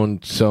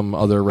boned some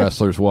other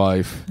wrestler's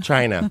wife,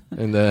 China.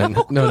 and then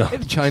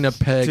China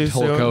pegged Too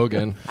Hulk soon?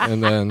 Hogan,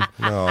 and then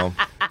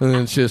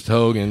it's just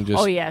Hogan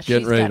just Oh, yeah,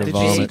 getting she's ready gotta to be-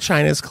 Did you see vomit.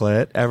 China's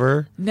clit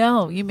ever?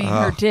 No, you mean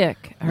her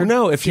dick. Her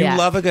No, if you dick.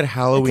 love a good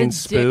Halloween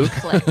It's a dick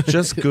spook, clit.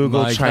 just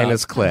Google My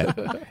China's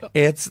clit.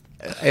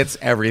 It's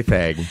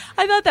everything.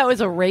 I thought that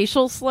was a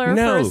racial slur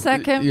No. for a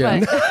second, Yeah.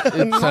 but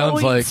It sounds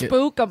Halloween like it.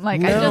 spook. I'm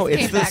like, I No, just it's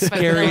came the back from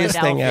scariest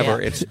thing Philadelphia.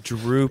 ever. It's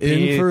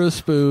droopy. In for a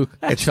spook,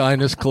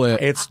 China's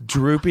clit. It's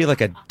droopy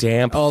like a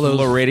damp All those-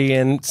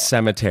 Floridian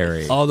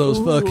cemetery. All those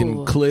fucking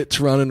Ooh. clits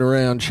running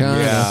around China.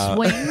 Yeah.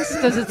 Swings?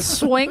 Does it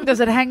swing? Does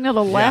it hang to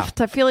the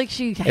left? I feel like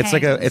she.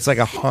 It's like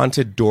a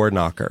haunted door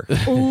knocker.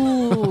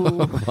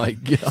 Ooh. Oh my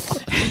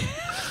god.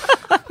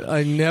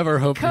 I never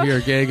hope to hear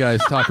gay guys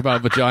talk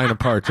about vagina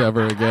parts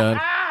ever again.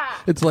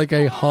 It's like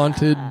a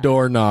haunted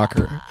door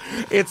knocker.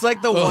 It's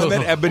like the one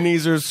that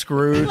Ebenezer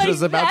Scrooge Like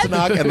was about to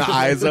that? knock and the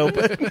eyes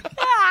open.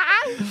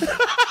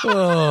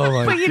 Oh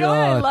my But you know what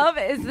I god. love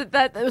is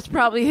that was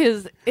probably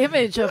his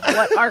image of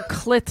what our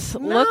clits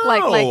look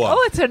like. Like, No.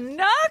 oh, it's a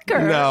knocker.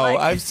 No, Like,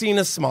 I've seen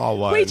a small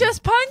one. we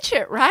just punch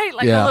it, right?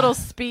 Like Yeah. a little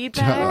speed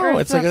bag. No,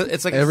 or it's like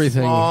something.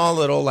 Everything. a small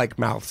little like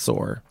mouth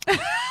sore.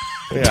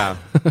 Yeah.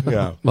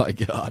 My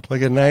god.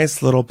 Like a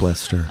nice little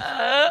blister.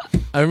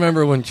 I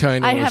remember when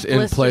China I was have in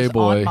blisters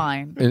Playboy, on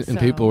mine, and so-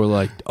 people were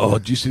like, "Oh,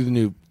 did you see the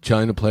new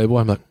China Playboy?"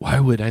 I'm like,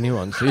 "Why would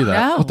anyone see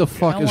that? No, What the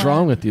fuck no is one.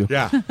 wrong with you?"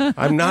 Yeah.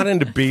 I'm not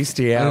into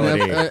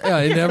bestiality.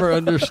 I never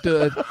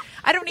understood.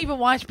 I don't even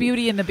watch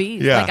Beauty and the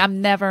Beast. Yeah. Like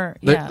I'm never.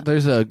 There- Yeah.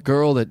 There's a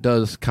girl that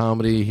does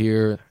comedy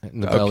here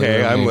in the belly Okay,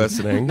 room I'm named-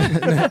 listening.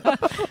 Her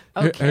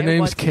Okay,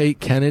 name's what's- Kate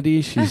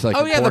Kennedy. She's like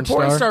Oh a yeah, the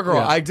porn star girl.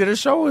 Yeah. I did a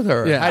show with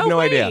her. Yeah. I had Oh, no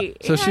wait. idea.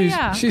 So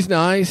Yeah, she's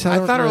nice. I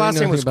don't thought her really last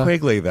know name was anything about-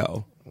 Quigley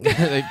though.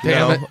 Damn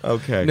No? it.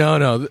 Okay.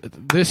 No.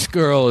 This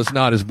girl is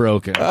not as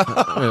broken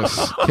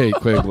as Kate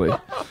Quigley,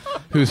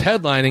 who's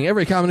headlining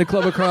every comedy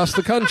club across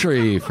the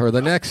country for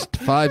the next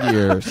 5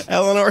 years.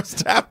 Eleanor's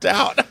tapped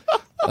out.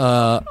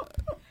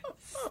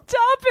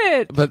 Stop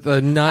it! But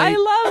the night,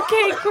 I love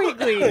Kate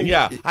Quigley.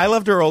 Yeah, I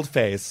loved her old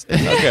face.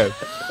 Okay.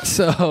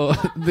 so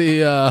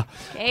the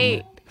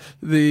Kate.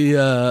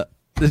 the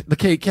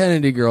Kate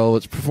Kennedy girl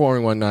was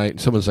performing one night,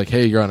 and someone's like,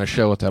 "Hey, you're on a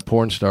show with that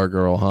porn star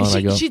girl, huh?" And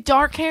I go, She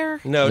dark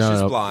hair. No, No, she's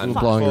no, blonde.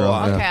 blonde Full girl,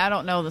 on. yeah. Okay, I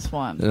don't know this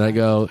one. and I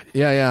go,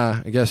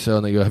 "Yeah, I guess so."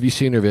 And they go, "Have you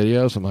seen her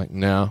videos?" I'm like,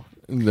 "No."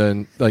 And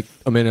then, like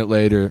a minute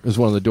later, there's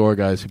one of the door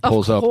guys who Of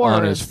pulls up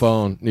on his course.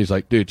 phone, and he's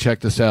like, "Dude, check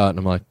this out." And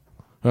I'm like,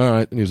 "All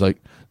right." And he's like,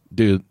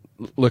 "Dude,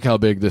 look how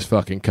big this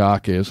fucking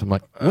cock is." I'm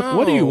like,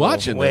 "What are you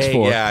watching this Wait,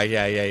 for?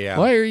 Yeah.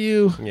 Why are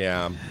you?"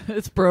 Yeah.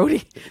 It's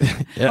Brody.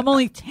 I'm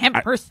only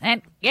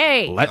 10%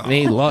 gay. Let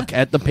me look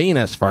at the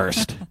penis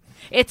first.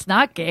 It's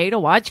not gay to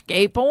watch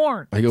gay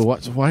porn. I go,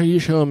 why are you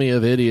showing me a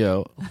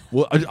video?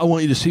 Well, I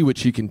want you to see what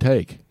she can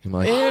take. I'm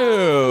like, Ew.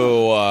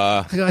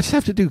 I go, I just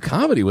have to do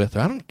comedy with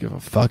her. I don't give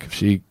a fuck if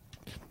she.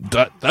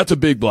 That's a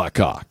big black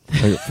cock.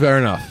 I go, fair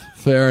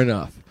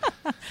enough.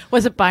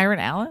 Was it Byron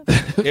Allen?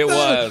 It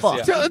was.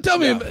 Fuck. Yeah. Tell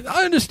me,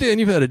 I understand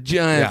you've had a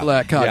giant Yeah,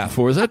 black cock yeah.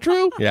 before. Is that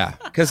true? Yeah,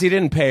 because he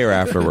didn't pay her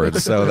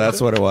afterwards, so that's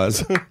what it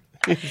was.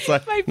 He's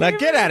like, My now get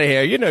favorite- out of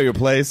here. You know your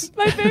place.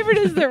 My favorite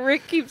is that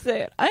Rick keeps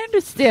saying, I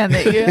understand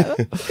that you.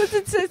 Because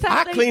it says how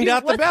I they cleaned do-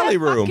 out the what's belly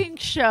that room. fucking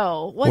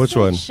show? What's Which that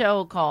one?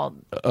 show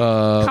called?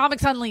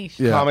 Comics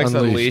Unleashed. Yeah. Comics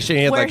Unleashed. Unleashed. And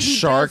he had Where like he does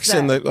sharks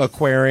in that. the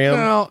aquarium.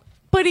 No,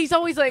 But he's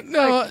always like,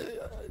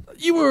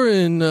 you were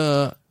in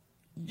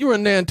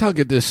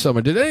Nantucket this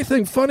summer. Did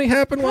anything funny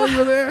happen while you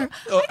were there?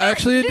 Oh,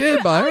 actually, it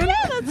did, Byron. Oh,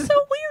 yeah, that's so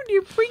weird.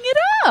 You bring it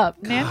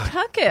up.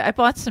 Nantucket. I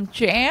bought some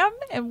jam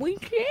and we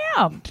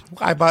jammed.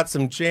 I bought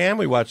some jam.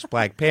 We watched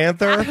Black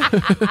Panther.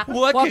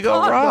 What could go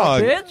Wakanda,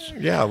 wrong?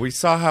 bitch. Yeah, we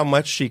saw how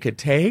much she could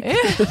take.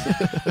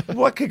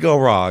 What could go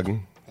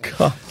wrong?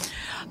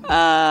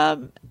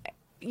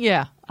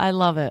 Yeah, I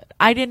love it.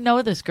 I didn't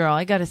know this girl.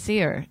 I got to see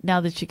her now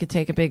that she could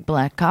take a big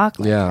black cock.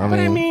 Like Yeah, that. But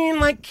I mean,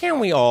 like, can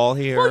we all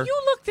here? Well,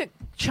 you looked at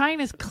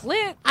China's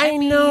clit. I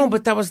know,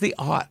 but that was the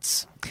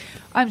aughts.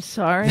 I'm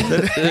sorry.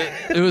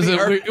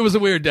 It was a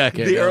weird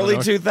decade. The early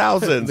Eleanor.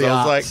 2000s. The I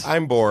was like, aughts.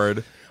 I'm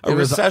bored. A It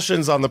was-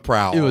 recession's on the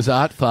prowl. It was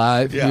Ot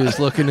 5. Yeah. He was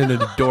looking into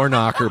the door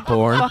knocker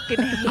porn. Fucking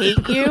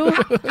hate you.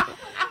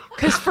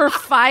 Because for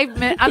 5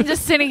 minutes, I'm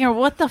just sitting here.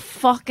 What the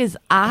fuck is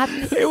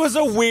odds? It was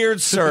a weird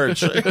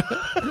search.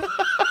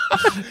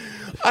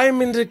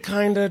 I'm into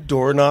kind of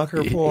door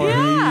knocker porn.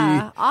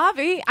 Yeah,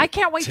 Avi. I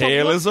can't wait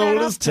Tale to look as old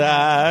that as up.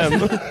 time.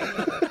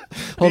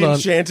 Hold the on.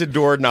 enchanted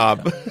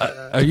doorknob.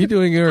 Are you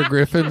doing your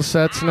Griffin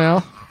sets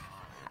now?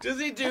 Does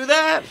he do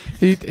that?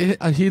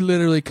 He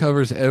literally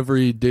covers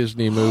every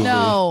Disney movie.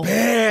 No.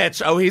 Man,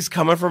 bitch. Oh, he's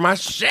coming for my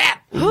shit.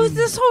 Who's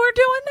this whore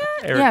doing that?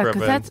 Eric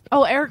because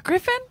Griffin. Eric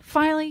Griffin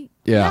finally.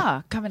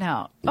 Yeah. Coming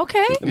out.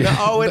 Okay.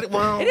 No, it is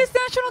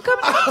National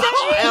Coming Out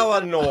Day.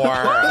 Eleanor.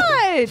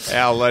 What?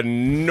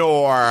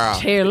 Eleanor.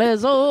 Tale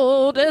as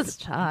old as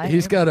time.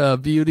 He's got a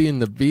Beauty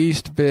and the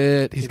Beast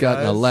bit. He's got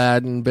an does?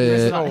 Aladdin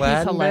There's bit. an Aladdin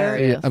He's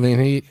hilarious. I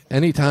mean,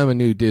 anytime a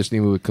new Disney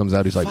movie comes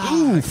out, he's like,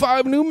 ooh,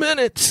 5 new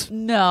minutes.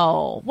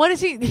 No. What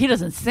is he? He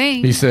doesn't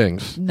sing. He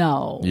sings.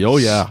 No. Oh,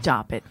 yeah.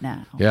 Stop it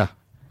now. Yeah.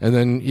 And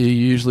then he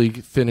usually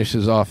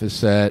finishes off his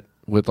set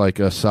with like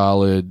a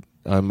solid,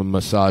 I'm a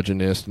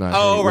misogynist. And I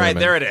hate Right. women.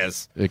 There it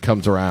is. It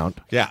comes around.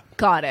 Yeah.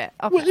 Got it.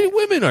 Okay.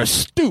 Women are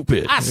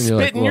stupid. I And you're spit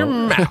like, in your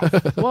well,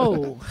 mouth.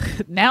 Whoa.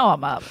 Now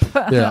I'm up.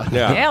 Yeah.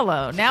 Yeah.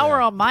 Hello. Now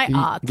we're on my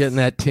odds. Getting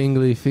that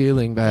tingly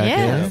feeling back.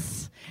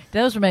 Yes.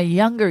 Those were my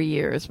younger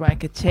years where I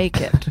could take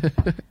it.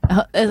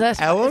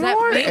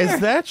 Eleanor, is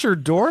that your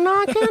door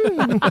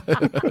knocking?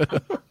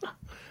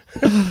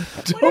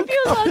 What if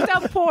you looked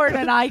up porn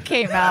and I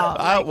came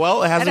out?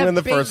 Well, it hasn't and a been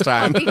the big first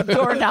time. fucking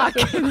door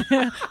knocking.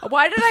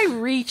 Why did I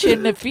reach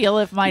in to feel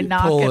if my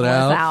knocking pull it was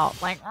out?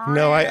 out? Like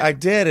No, I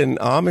did, and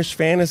Amish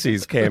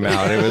Fantasies came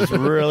out. It was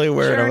really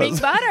weird. I churning was-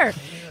 butter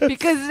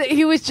because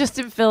he was just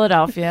in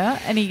Philadelphia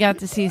and he got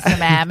to see some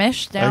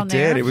Amish down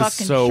there. did. It was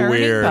fucking so churning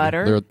weird.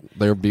 Butter.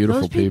 They're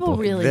beautiful Those people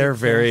really. They're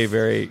very, exist.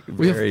 very,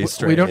 very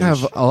strange. We don't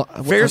have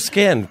fair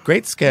skin,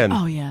 great skin.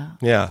 Oh yeah.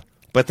 Yeah,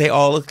 but they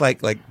all look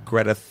like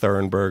Greta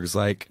Thunberg's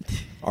like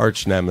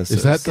arch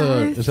nemesis.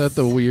 Is that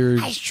the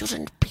weird? I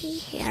shouldn't be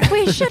here.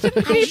 We shouldn't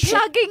be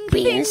plugging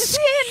Being things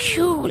in.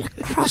 cool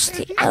across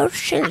the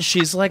ocean.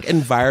 She's like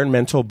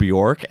environmental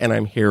Bjork, and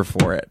I'm here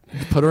for it.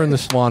 Put her in the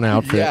swan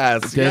outfit.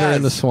 Yes, Get her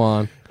in the yes.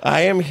 swan.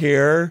 I am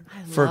here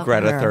for love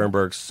Greta her.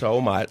 Thunberg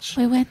so much.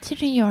 We went to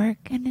New York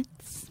and it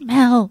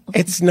smelled.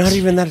 It's not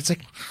even that. It's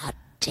like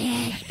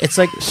Dang. it's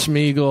like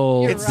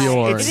Smeagol, You're right.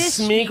 Bjorn. It is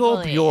Smeagol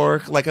Smeagol-y.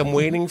 Bjork. Like I'm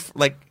waiting for,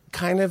 like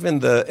kind of in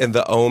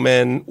the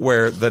Omen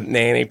where the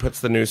nanny puts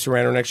the noose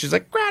around her neck. She's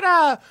like,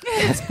 Greta,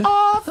 it's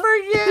all for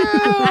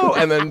you,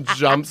 and then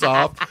jumps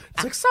off.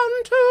 It's like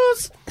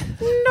Santos,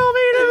 no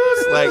me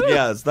noose. Like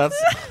yes,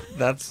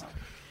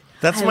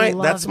 that's I my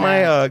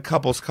love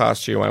couple's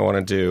costume I want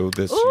to do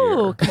this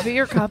Ooh, year. could be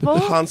your couple.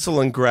 Hansel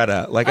and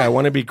Greta. Like I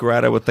want to be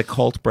Greta with the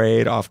cult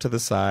braid off to the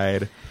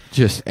side.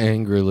 Just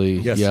angrily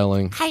Yes.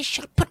 yelling. I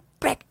shall put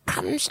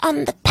breadcrumbs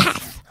on the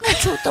path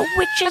to the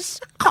witch's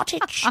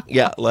cottage.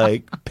 Yeah,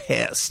 like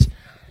pissed.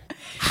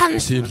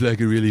 Hans, Seems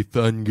like a really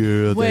fun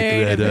girl,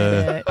 Wait a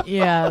minute.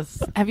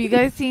 Yes. Have you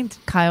guys seen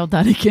Kyle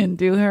Dunnigan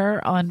do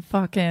her on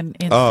fucking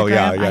Instagram? Oh,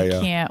 yeah, I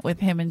yeah. can't with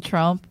him and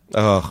Trump.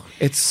 Oh,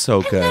 it's so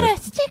I'm good. gonna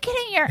stick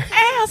it in your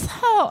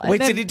asshole. And Wait,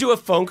 then- did he do a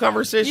phone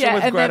conversation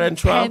with and Greta then and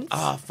Trump? Pence,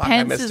 Oh, fuck, I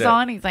Pence missed is it.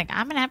 on. He's like,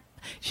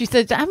 she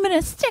said, I'm going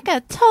to stick a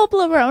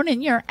Toblerone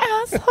in your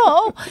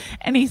asshole.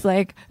 And he's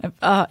like,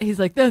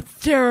 that's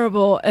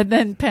terrible. And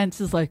then Pence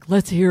is like,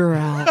 let's hear her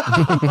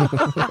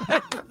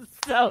out.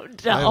 So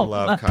dumb. I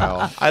love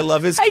Kyle. I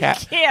love his I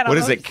cat. can't. What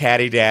is it,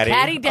 Caddy Daddy?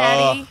 Caddy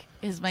Daddy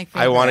Oh, is my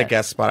favorite. I want a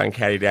guest spot on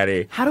Caddy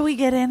Daddy. How do we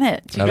get in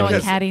it? Do you I go don't on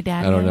know. Caddy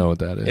Daddy? I don't know what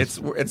that is.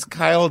 It's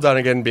Kyle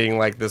Dunnigan being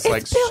like this,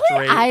 like Is Billie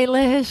straight.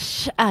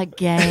 Eilish a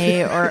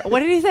gay or what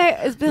did he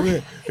say? Is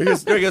Billie? He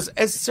goes,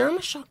 is Sarah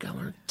Michelle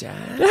Gellar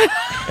dead?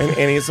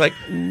 and he's like,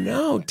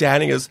 no,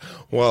 Dad. He goes,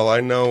 well, I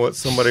know what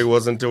somebody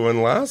wasn't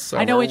doing last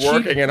summer. I know what she-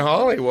 working in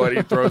Hollywood.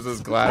 He throws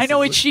his glasses. I know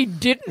what she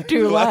didn't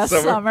do last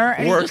summer.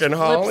 And Work he just in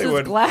flips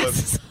Hollywood. His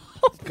glasses.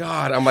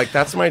 God, I'm like,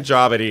 that's my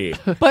job at E.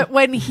 But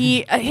when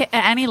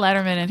Annie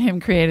Letterman and him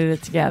created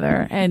it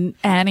together, and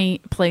Annie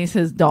plays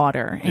his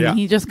daughter, and Yeah.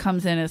 he just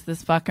comes in as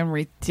this fucking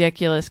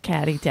ridiculous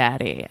catty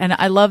daddy. And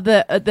I love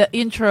the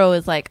intro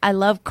is like, I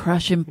love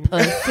crushing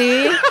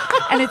pussy,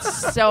 and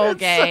it's so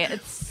gay.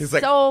 It's He's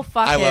like, so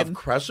fucking. I love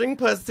crushing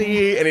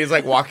pussy, and he's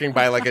like walking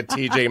by like a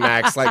TJ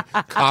Maxx like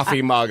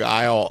coffee mug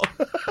aisle.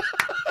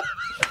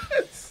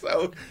 It's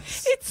so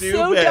It's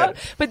so dumb.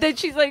 But then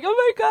she's like, oh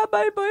my God,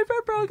 my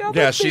boyfriend broke up.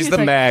 Yeah, with me. she's He's the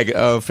like, Mag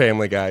of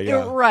Family Guy.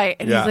 Yeah, You're right.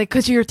 And Yeah. he's like,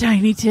 because of your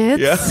tiny tits?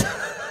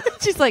 Yeah.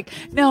 She's like,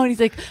 no. And he's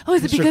like, oh,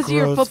 is it It's your because of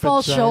your gross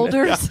football vagina.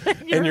 shoulders?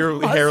 Yeah. And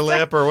your hair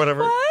lip or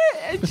whatever.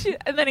 What?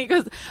 And then he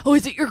goes, oh,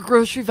 is it your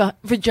grocery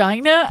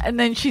vagina? And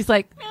then she's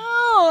like,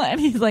 no. And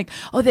he's like,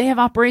 oh, they have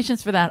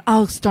operations for that.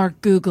 I'll start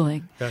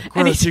Googling. Yeah, And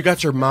gross, he's you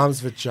got your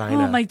mom's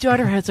vagina. oh, my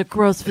daughter has a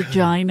gross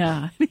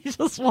vagina. And he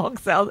just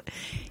walks out.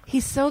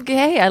 He's so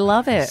gay. I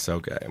love it. So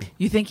gay.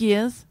 You think he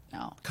is?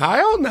 No.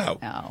 Kyle? No.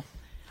 No.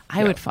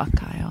 I would fuck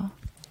Kyle.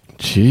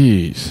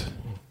 Jeez.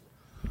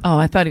 Oh,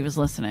 I thought he was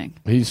listening.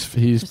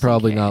 He's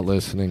probably okay. not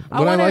listening. I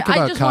What I like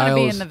about just want to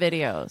be Kyle's in the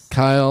videos.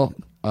 Kyle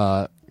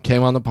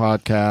came on the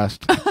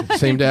podcast,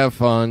 seemed to have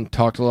fun,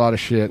 talked a lot of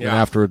shit, and Yeah.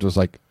 afterwards was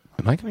like,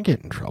 am I going to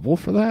get in trouble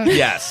for that?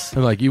 Yes.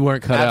 I'm like, you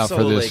weren't cut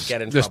Absolutely out for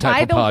get in this trouble. type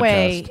By of the podcast.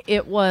 way,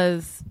 it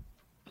was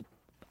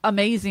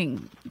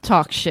amazing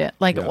talk shit.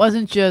 Like Yeah. it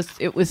wasn't just,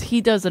 it was,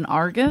 he does an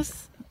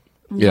Argus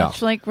Yeah.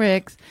 much like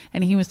Rick's,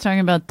 and he was talking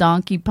about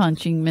donkey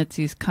punching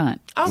Mitzi's cunt.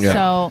 Okay. Yeah.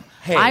 So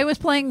Hey. I was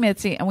playing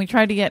Mitzi, and we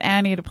tried to get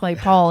Annie to play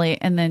Polly,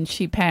 and then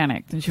she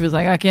panicked, and she was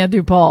like, "I can't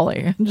do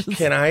Polly." Just,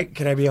 Can I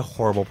be a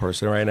horrible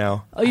person right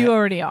now? oh, you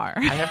already are.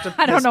 I have to.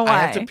 I don't know why. I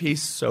have to pee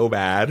so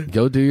bad.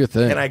 Go do your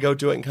thing. Can I go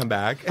do it and come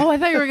back? Oh, I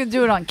thought you were going to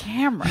do it on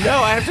camera. No,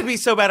 I have to be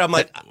so bad. I'm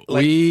like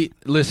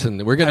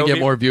listen. We're I gonna will get be-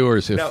 more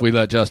viewers if No, we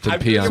let Justin I'm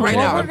pee doing on it right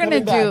camera. now. What I'm we're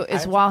going to coming do back. I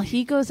is have while to-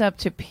 he goes up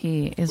to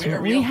pee, is Wait,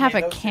 are we we have okay,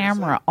 a though?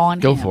 camera on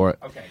Go him. for it.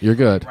 Okay. You're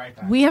good.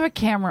 We have a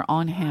camera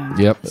on him.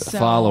 Yep. So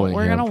Following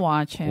We're him. going to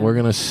watch him. We're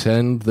gonna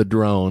send the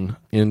drone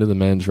into the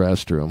men's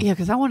restroom. Yeah,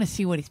 because I want to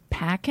see what he's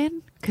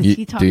packing, because You-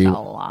 he talks do you- a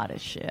lot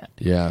of shit.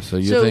 Yeah. So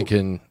you're So-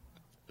 thinking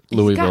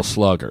Louisville got-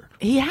 Slugger.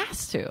 He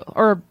has to,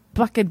 or a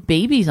bucket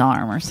baby's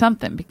arm or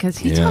something, because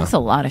he Yeah. talks a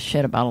lot of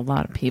shit about a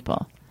lot of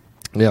people.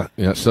 Yeah.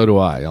 Yeah. So do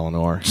I,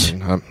 Eleanor.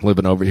 And I'm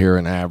living over here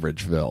in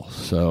Averageville,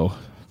 so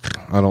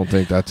I don't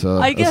think that's a.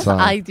 I guess a sign.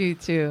 I do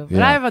too, but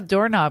Yeah. I have a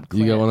doorknob.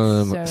 You got one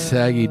of them so-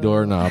 saggy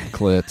doorknob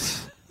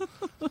clits.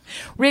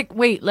 Rick,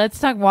 wait. Let's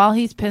talk while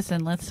he's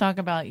pissing. Let's talk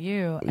about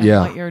you and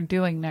Yeah. what you're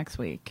doing next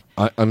week.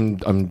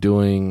 I'm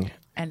doing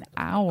An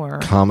hour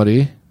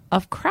comedy.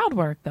 of crowd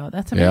work, though.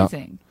 That's Yeah.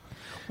 amazing.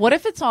 What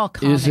if it's all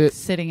comics it-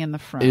 sitting in the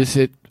front? Is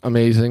it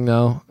amazing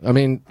though? I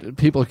mean,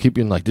 people keep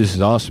being like, "This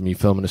is awesome. You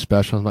filming a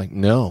special?" I'm like,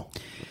 "No,"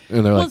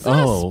 and they're Well, like, it's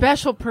not "Oh, a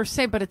special per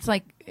se, but it's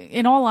like,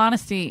 in all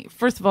honesty,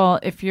 first of all,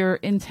 if you're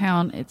in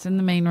town, it's in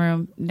the main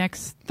room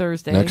next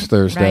Thursday. Next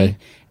Thursday.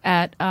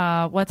 Right?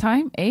 At what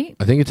time? 8?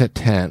 I think it's at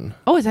 10."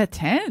 Oh, is that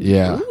 10?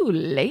 Yeah. Ooh,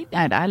 late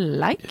night. I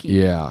like it.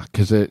 Yeah,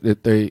 because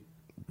they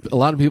a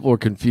lot of people are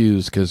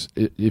confused because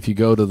if you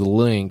go to the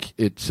link,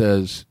 it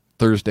says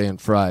Thursday and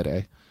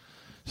Friday.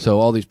 So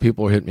all these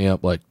people are hitting me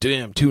up like,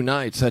 "Damn, 2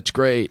 nights, that's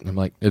great." And I'm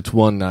like, "It's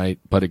 1 night,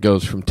 but it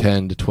goes from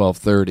 10 to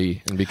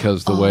 12:30." And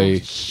because the way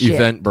shit.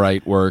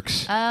 Eventbrite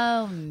works,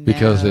 Oh, no.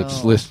 because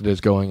it's listed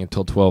as going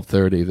until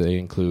 12:30, they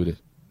include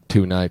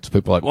 2 nights.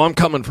 People are like, "Well, I'm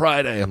coming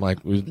Friday." I'm like,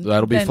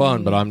 "That'll be Then-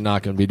 fun, but I'm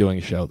not going to be doing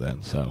a show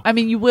then." So I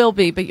mean, you will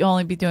be, but you'll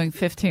only be doing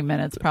 15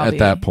 minutes probably At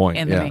that point,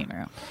 in the yeah. main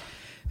room.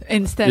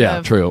 Instead Yeah,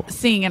 of true.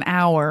 seeing an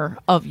hour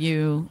of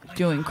you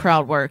doing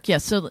crowd work. Yeah,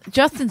 so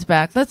Justin's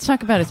back. Let's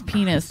talk about his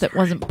penis that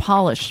wasn't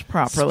polished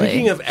properly.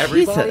 Speaking of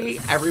everybody,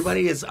 Jesus.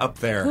 everybody is up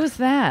there. Who's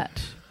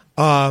that?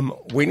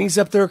 Whitney's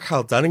up there,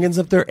 Kyle Dunnigan's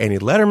up there, Annie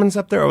Letterman's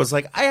up there. I was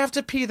like, I have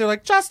to pee. They're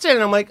like, Justin.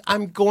 And I'm like,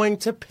 I'm going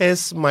to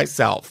piss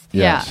myself.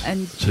 Yes. Yeah,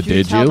 and So did you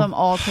did tell you? them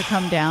all to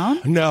come down?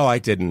 No, I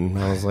didn't.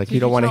 I was like, you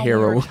don't you want to tell hear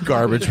them we what were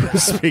garbage we're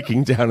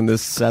speaking down in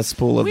this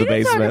cesspool of We the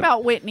didn't talk basement.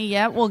 about Whitney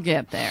yet. We'll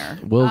get there.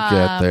 we'll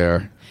get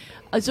there.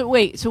 So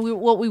wait, so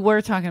what we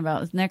were talking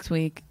about is next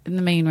week in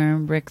the main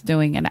room, Rick's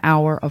doing an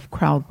hour of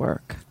crowd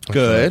work.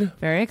 Good.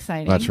 Very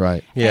exciting. That's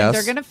right. And Yes.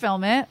 they're going to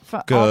film it for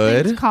all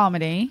Good. things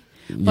comedy.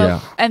 Yeah.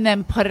 And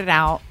then put it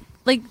out.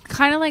 Like,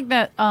 kind of like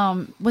that,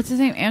 what's his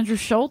name? Andrew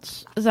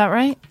Schultz? Is that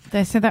right? Did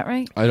I say that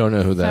right? I don't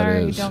know who that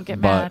Sorry, is. don't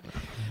get but mad.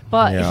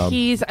 But Yeah.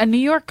 he's a New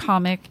York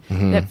comic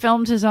that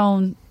filmed his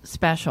own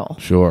special.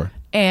 Sure.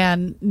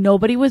 And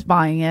nobody was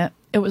buying it.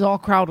 It was all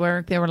crowd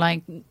work. They were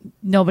like,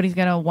 nobody's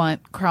going to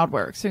want crowd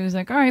work. So he was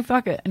like, all right,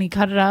 fuck it. And he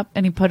cut it up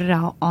and he put it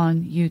out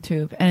on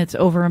YouTube. And it's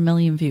over 1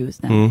 million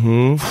views now.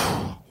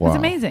 Wow. It's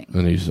amazing.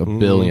 And he's a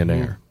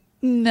billionaire.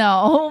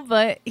 No,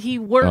 but he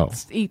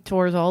works. He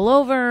tours all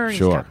over. He's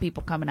Sure. got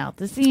people coming out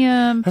to see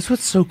him. That's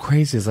what's so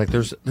crazy is like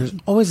there's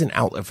always an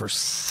outlet for But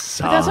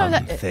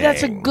something.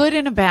 that's a good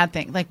and a bad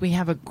thing. Like, we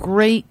have a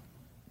great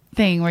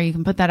thing where you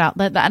can put that out.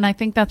 And I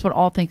think that's what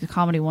All Things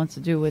Comedy wants to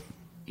do with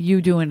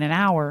you doing an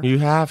hour. You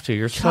have to.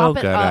 You're so Chop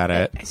good up. at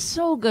it. It's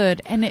so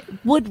good. And it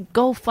would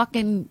go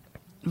fucking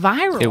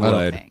viral. It I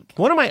would. think.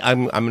 One of my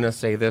I'm gonna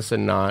say this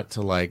and not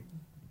to like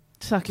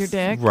Suck your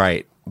dick.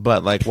 right.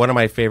 But like one of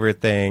my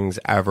favorite things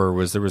ever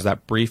was there was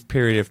that brief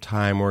period of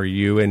time where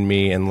you and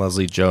me and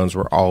Leslie Jones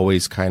were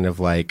always kind of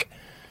like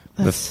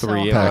the That's so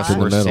three of hot. us Packed in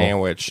the were middle.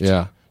 sandwiched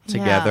Yeah.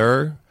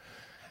 together.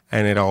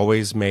 And it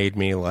always made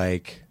me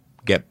like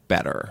get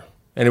better.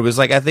 And it was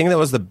like I think that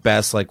was the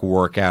best like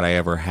workout I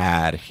ever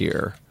had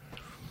here.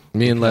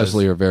 Me and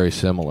Leslie are very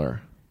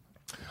similar.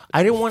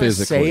 I didn't want to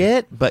Physically. say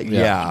it, but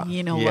yeah.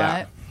 You know yeah.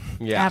 what?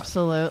 Yeah.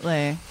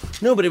 Absolutely.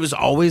 No, but it was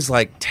always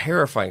like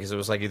terrifying because it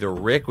was like either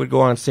Rick would go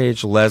on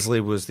stage,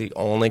 Leslie was the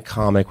only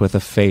comic with a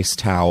face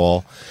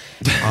towel,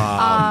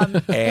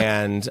 and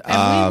And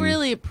we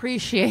really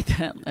appreciate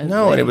that. no,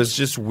 Leslie. and it was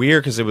just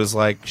weird because it was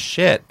like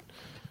shit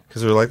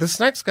because we were like this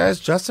next guy's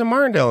Justin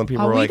Martindale, and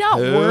people Are were we like, not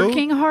who?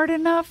 working hard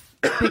enough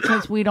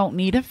because we don't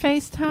need a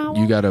face towel?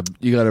 You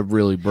gotta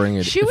really bring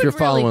it. She if would you're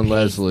following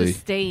really pace Leslie, the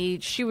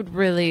stage. She would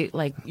really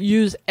like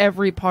use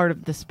every part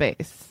of the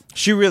space,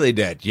 She really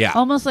did, yeah.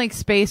 almost like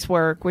space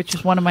work, which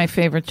is one of my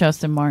favorite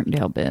Justin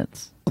Martindale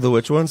bits. The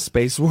which one?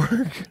 Space work?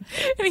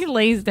 And he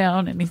lays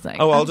down and he's like,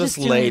 Oh, I'll I'm just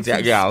doing lay some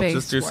down. Yeah, I'll space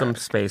just do some work."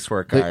 space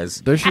work, there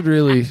guys. there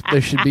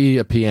should be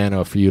a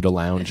piano for you to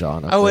lounge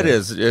on. up Oh, it there.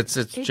 is. It's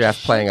It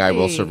Jeff playing "I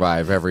Will should be.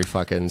 Survive" every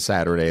fucking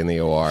Saturday in the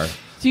OR.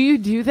 Do you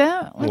do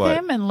that with What?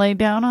 him and lay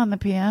down on the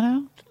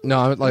piano? No,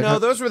 I'm like No,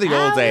 those were the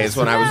old days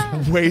when I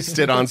was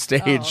wasted on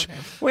stage.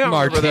 We don't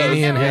remember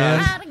martini those. in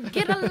hand.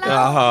 Get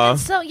along.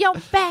 So you're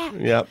back.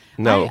 Yep.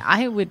 No.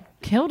 I would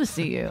kill to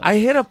see you. I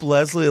hit up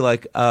Leslie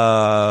like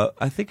I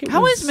think it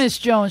How was is Miss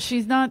Jones?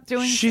 She's not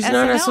doing. She's SNL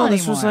not SNL.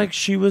 This anymore. was like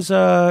she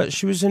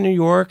was in New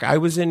York. I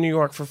was in New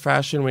York for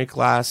Fashion Week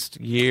last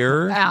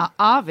year.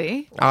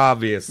 Avi.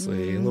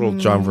 Obviously. Little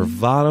John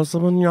Bravado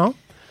someone, y'all.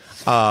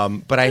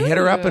 But I hit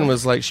her up and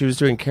was like, she was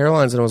doing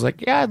Caroline's, and I was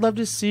like, yeah, I'd love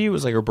to see you. It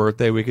was like her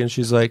birthday weekend.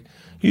 She's like,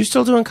 you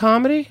still doing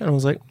comedy? And I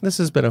was like, this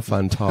has been a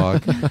fun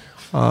talk.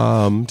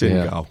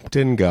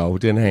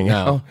 Didn't hang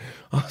out.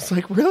 I was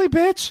like, really,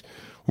 bitch?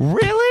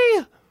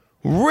 Really?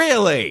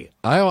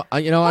 I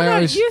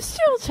always You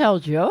still tell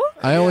jokes.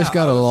 I always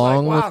got I was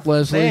along like, wow, with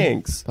Leslie.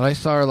 thanks. But I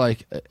saw her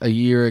like a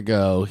year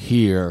ago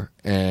here,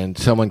 and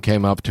someone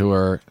came up to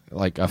her,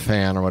 like a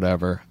fan or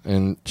whatever,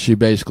 and she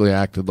basically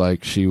acted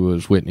like she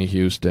was Whitney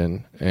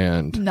Houston,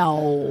 and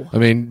No. I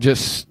mean,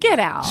 just Get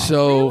out.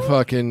 so Really?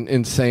 fucking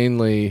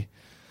insanely,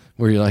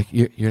 where you're like,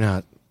 you're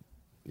not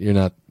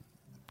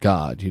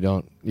God.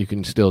 You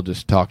can still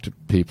just talk to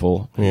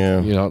people.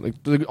 Yeah. You know,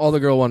 like, all the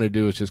girl wanted to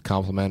do is just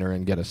compliment her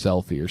and get a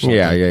selfie or something.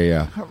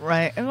 Yeah.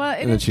 Right. Well,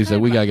 And then she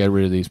said, we got to get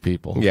rid of these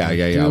people. Yeah.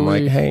 Do I'm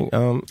like, we? hey,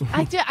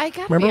 I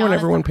got. remember when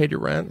everyone paid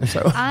your rent?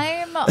 So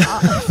I'm.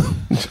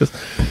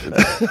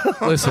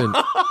 Listen,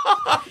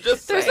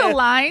 There's a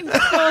line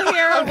still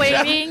here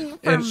waiting.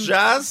 From,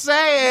 just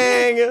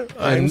saying.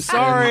 I'm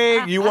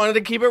sorry. You wanted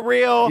to keep it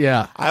real.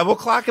 Yeah. I will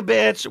clock a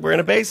bitch. We're in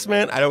a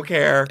basement. I don't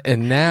care.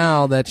 and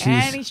now that she's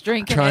and he's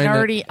drinking trying and to-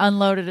 already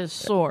unloaded his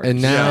sword.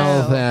 And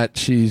now So- that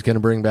she's going to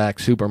bring back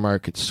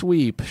Supermarket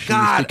Sweep, she's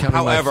God, becoming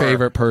however- my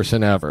favorite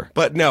person ever.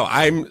 But no,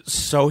 I'm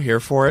so here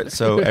for it.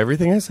 So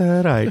everything I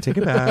said, I take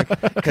it back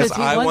because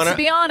he I wants want to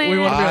be on it. We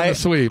wanna be on the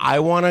sweep. I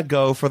want to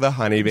go for the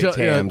honey baked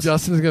hams.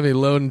 Justin's going to be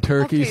loading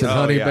turkeys Okay. and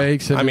honey yeah.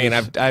 bakes. And I mean,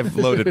 I've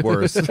loaded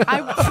worse.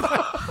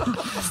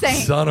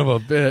 saying, son of a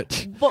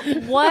bitch. but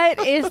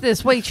what is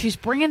this? Wait, she's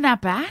bringing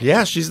that back?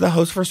 Yeah, she's the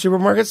host for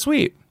Supermarket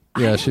Sweep.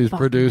 Yeah, she's fucking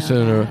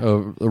producing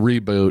know a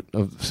reboot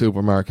of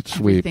Supermarket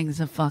Sweep. Everything's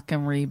a fucking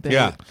reboot.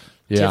 Yeah.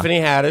 Yeah. Tiffany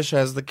Haddish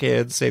has the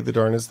kids save the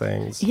darnest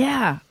things.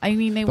 Yeah, I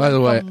mean they By went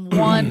the way, from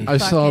one I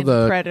saw fucking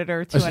the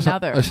predator to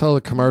another. I saw the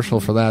commercial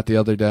for that the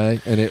other day,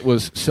 and it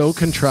was so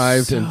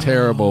contrived and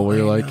terrible. Where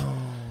you're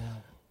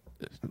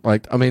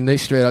like, I mean, they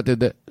straight out did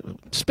that.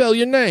 Spell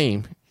your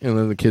name, and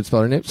then the kid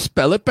spelled her name.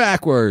 Spell it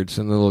backwards,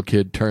 and the little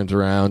kid turns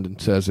around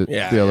and says it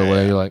Yeah, the other yeah,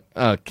 way. yeah. You're like,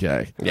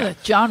 okay, Yeah.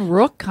 John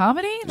Rook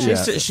comedy.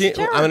 Yeah. I'm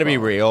going to be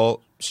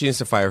real. She needs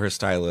to fire her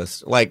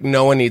stylist. Like,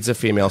 no one needs a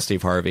female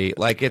Steve Harvey.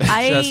 Like, it's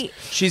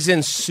just, she's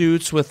in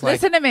suits with, like,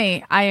 Listen to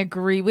me. I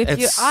agree with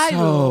you. It's I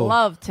so-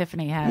 love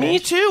Tiffany Haddish. me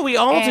too. We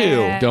all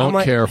do. And- don't I'm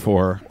like- care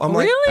for her. I'm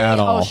like, Really? at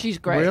all. Oh, she's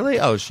great. really?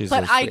 Oh, she's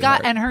But a I got,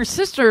 sweetheart. and her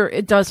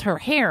sister does her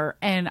hair,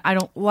 and I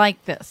don't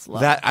like this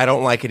look. That I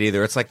don't like it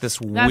either. It's like this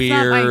That's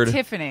weird. not my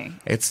Tiffany.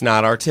 It's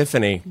not our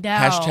Tiffany. No.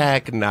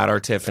 Hashtag not our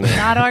Tiffany.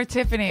 Not our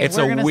Tiffany. It's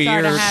We're a gonna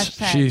start weird- a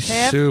hashtag. She's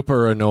Tiff.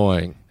 super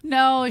annoying.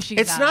 No, she's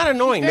It's not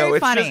annoying. She's very No,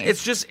 funny.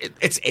 it's just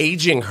it's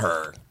aging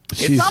her.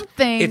 She's-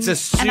 something. It's a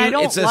suit. and I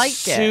don't it's a like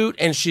suit,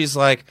 and she's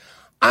like,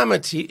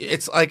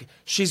 It's like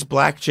she's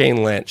Black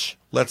Jane Lynch.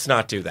 Let's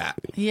not do that.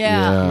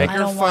 Yeah, Make I her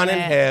don't fun want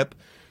and it. hip.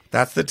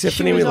 That's the She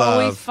Tiffany was we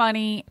always love.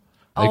 funny,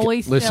 Like,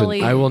 always listen,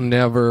 silly. I will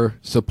never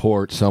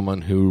support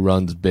someone who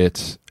runs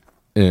bits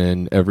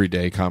in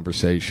everyday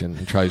conversation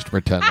and tries to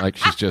pretend like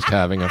she's just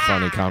having a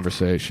funny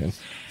conversation.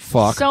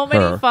 Fuck So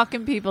many her.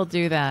 fucking people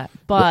do that,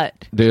 but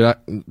Dude,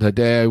 the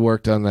day I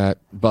worked on that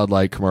Bud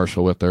Light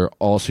commercial with her,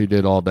 all she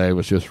did all day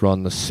was just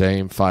run the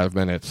same 5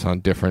 minutes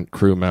on different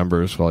crew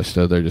members while I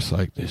stood there just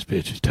like, this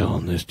bitch is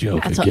telling this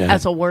joke again.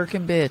 that's a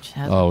working bitch.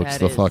 That's Oh, what it's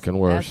that the is. fucking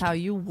worst. That's how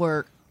you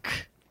work.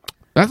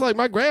 That's like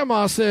my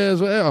grandma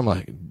says. Well, I'm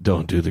like,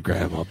 don't do the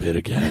grandma bit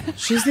again.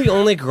 She's the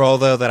only girl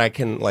though that I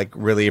can like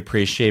really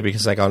appreciate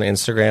because like on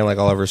Instagram, like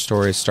all of her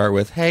stories start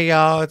with, "Hey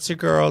y'all, it's your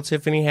girl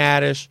Tiffany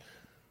Haddish."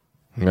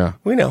 Yeah.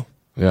 We know.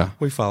 Yeah.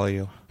 We follow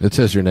you. It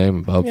says your name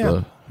above Yeah.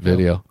 the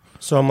video.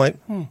 So I'm like,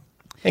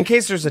 in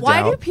case there's a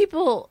Why do doubt.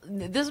 people?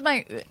 This is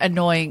my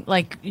annoying.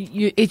 Like,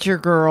 it's your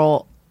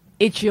girl.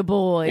 It's your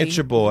boy. It's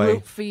your boy.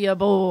 Root for your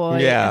boy.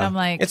 Yeah. And I'm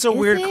like, it's a is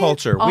weird it?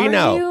 culture. We Are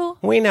know. you?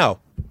 We know.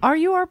 Are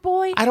you our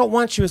boy? I don't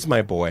want you as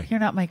my boy. You're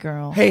not my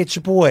girl. Hey, it's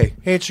your boy.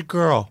 Hey, it's your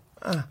girl.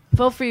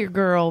 Vote for your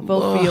girl.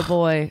 Vote for your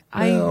boy.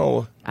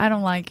 No. I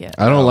don't like it.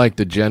 I don't like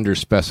the gender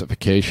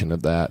specification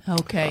of that.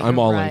 Okay, I'm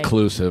you're all right.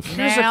 inclusive.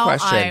 Here's Now a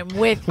question. I'm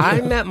with you.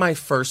 I met my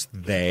first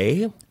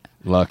they.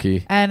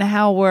 Lucky. And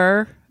how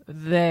were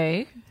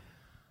they?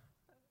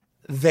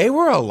 They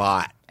were a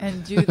lot.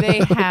 And do they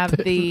have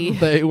the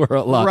They were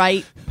a lot.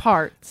 right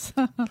parts?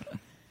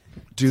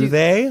 Do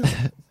they?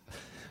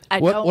 I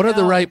What don't are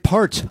the know. right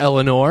parts,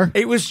 Eleanor?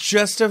 It was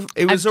just a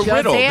just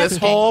riddle. This asking.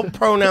 whole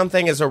pronoun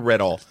thing is a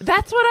riddle.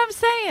 That's what I'm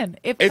saying.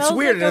 It It's feels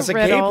weird. like And as a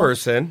riddle. gay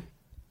person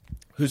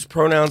whose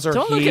pronouns are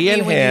Don't look he at me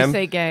and when you him,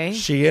 say gay.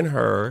 she and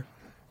her,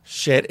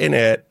 shit and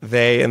it,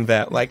 they and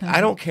that. Like,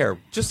 I don't care.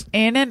 Just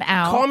In and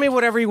out. call me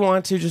whatever you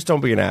want to. Just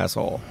don't be an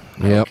asshole.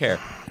 I Yep. don't care.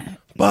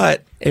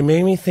 But it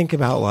made me think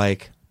about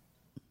like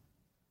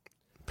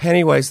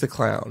Pennywise the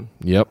clown.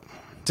 Yep.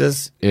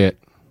 Does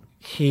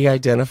he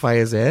identify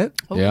as it?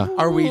 Yeah.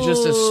 Are we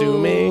just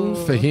assuming?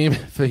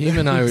 Fahim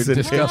and I were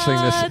discussing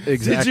this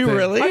exact Did you thing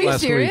really? Are you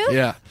last serious? week.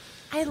 Yeah.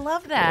 I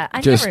love that.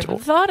 I Just- never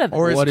even thought of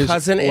Or that. is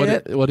cousin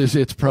it? What is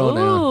its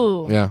pronoun?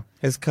 Ooh. Yeah.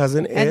 His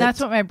cousin it? And that's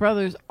what my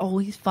brothers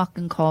always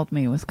fucking called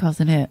me, was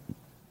cousin it.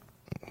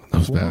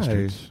 Those Why?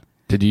 bastards.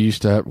 Did you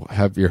used to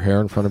have your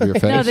hair in front of your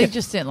face? No, they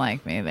just didn't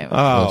like me. They would,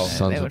 Oh. Those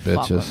sons they of would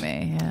fuck bitches. with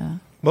me. Yeah.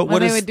 But When what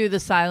they is? would do the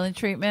silent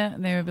treatment,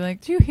 and they would be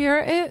like, "Do you hear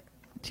it?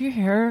 Do you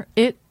hear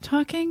it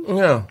talking?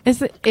 No.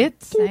 Is it saying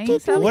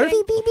something?" What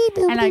if-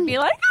 And I'd be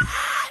like,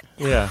 "Ah!"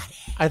 Yeah.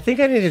 I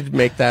think I need to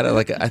make that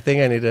like. I think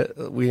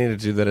we need to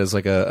do that as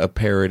like a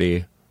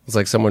parody. It's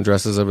like someone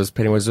dresses up as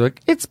Pennywise. They're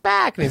like, it's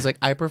back, and he's like,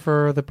 I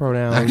prefer the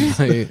pronouns.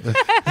 Actually,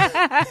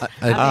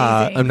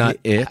 I'm not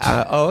it.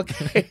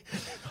 Okay.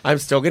 I'm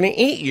still going to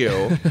eat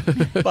you,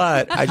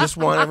 but I just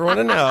want everyone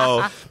to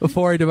know.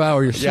 Before I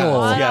devour your soul,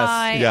 what yes,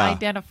 I yeah.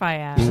 identify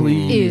as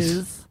Please.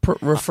 is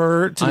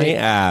Refer to me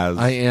as.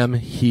 I am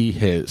he,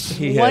 his.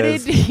 He what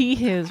is. did he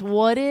his?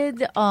 What did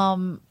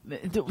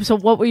So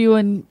what were you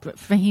and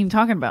Fahim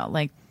talking about?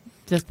 Like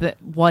just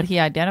what he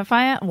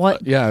identify at?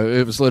 What Yeah,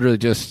 it was literally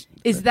just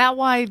is that?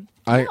 Why?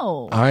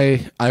 No.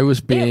 I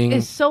was being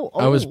is so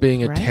I was old,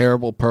 being a right?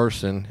 terrible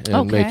person and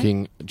Okay.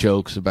 making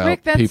jokes about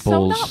Rick, that's so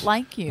people's not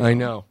like you. I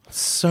know.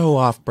 So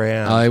off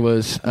brand. I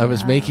was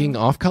making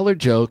off-color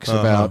jokes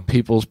about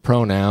people's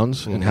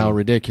pronouns and how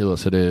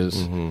ridiculous it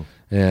is.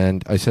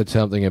 And I said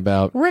something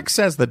about Rick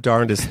says the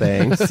darndest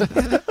things. Let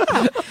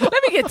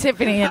me get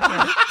Tiffany in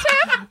here.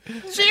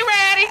 She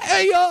ready?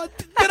 Hey, y'all,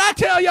 did I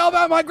tell y'all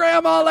about my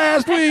grandma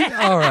last week?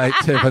 All right,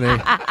 Tiffany.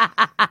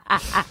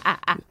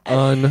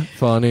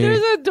 Unfunny.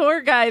 There's a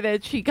door guy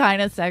that she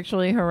kind of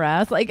sexually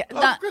harassed. Like,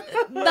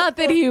 not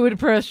that he would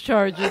press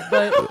charges,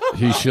 but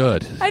He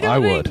should. I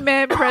don't think would.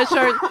 men press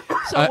charges.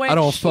 So I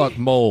don't fuck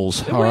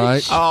moles, all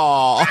right?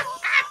 Oh.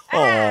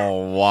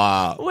 Oh,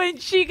 wow. When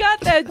she got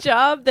that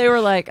job, they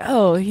were like,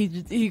 "Oh,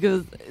 he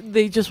goes."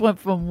 They just went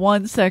from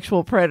one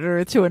sexual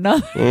predator to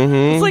another.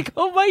 It's like,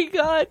 oh my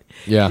god,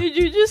 Yeah. Did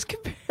you just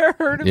compare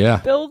her to Yeah.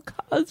 Bill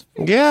Cosby?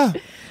 Yeah.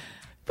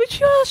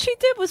 But all she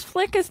did was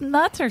flick his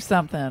nuts or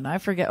something. I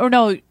forget. Or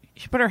no,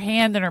 she put her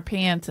hand in her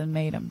pants and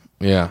made him.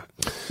 Yeah.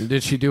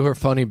 Did she do her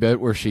funny bit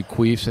where she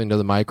queefs into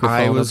the microphone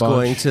I was a bunch?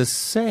 going to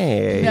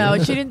say. No,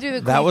 she didn't do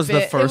the. That quick was the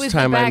bit. It first was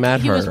time the I back-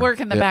 met He was her.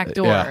 working the Yeah, back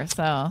door, yeah.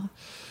 so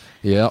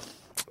Yep.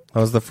 That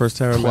was the first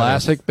time I met her.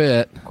 Classic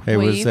bit. It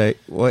was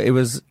Queef. it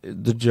was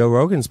the Joe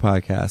Rogan's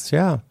podcast.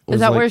 Yeah. It was is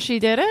that like- where she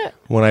did it?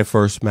 when I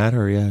first met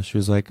her? Yeah, she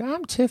was like,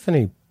 "I'm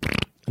Tiffany,"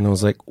 and I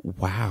was like,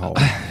 "Wow."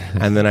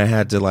 And then I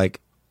had to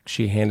like,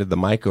 she handed the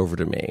mic over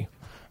to me,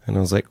 and I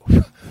was like,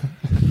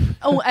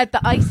 Oh, at the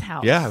Ice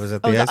House. Yeah, I was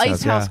at the the Ice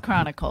House, House yeah.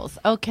 Chronicles.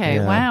 Okay,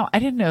 Yeah. wow, I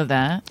didn't know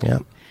that. "Yeah,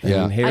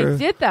 Yeah. And here, I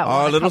did that one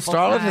Our a little couple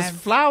starlet times. has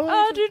flowered.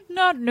 I did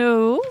not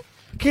know.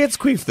 Kids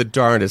queef the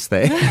darndest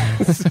thing."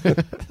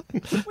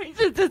 We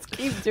should just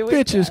keep doing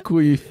Bitches that.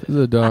 queef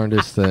the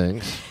darndest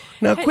things.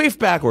 Now queef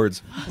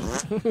backwards.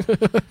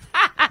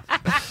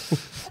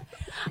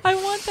 I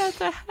want that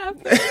to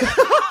happen.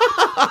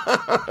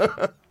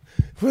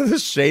 We're the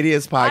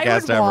shadiest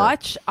podcast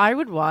ever. I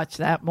would watch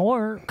that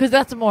more because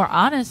that's a more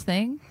honest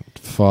thing.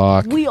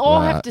 Fuck. We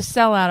all that. have to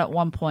sell out at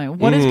one point.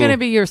 What is going to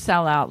be your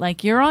sellout?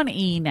 Like you're on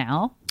E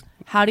now.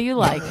 How do you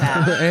like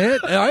that? And,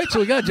 all right, so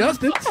we got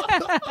Justin.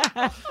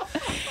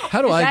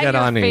 How do Is I that get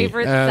your on E?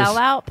 favorite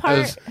sellout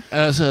part?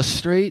 As a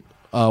straight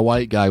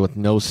white guy with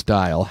no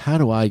style, how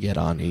do I get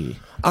on E?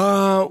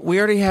 We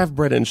already have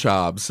Brendan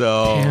Schaub,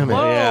 so Damn it.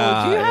 Whoa,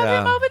 yeah, do you have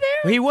yeah. him over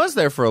there? He was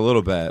there for a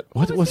little bit.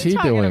 What was was he he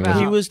talking doing?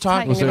 about? He was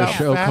talking Was there a about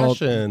show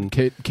fashion.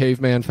 called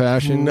Caveman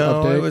Fashion?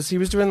 No, Update? he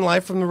was doing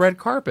live from the red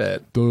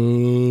carpet.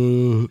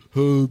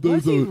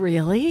 Was he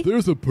really?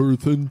 There's a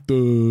person.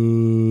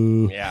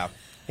 Yeah,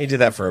 he did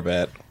that for a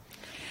bit.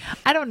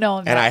 I don't know him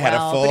And that I had a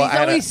well, full- but I he's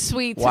had a- always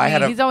sweet to well, I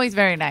had me. a- He's always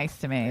very nice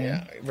to me.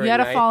 Very You had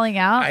a nice. falling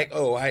out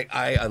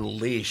I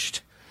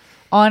unleashed.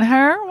 on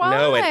her? Why?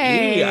 No, at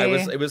E,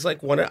 it was like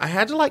I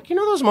had to like, you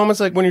know those moments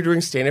like when you're doing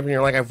stand up and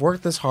you're like, I've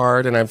worked this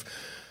hard and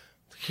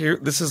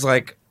this is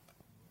like,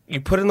 you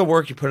put in the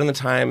work, you put in the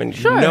time, and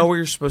Sure. you know where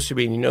you're supposed to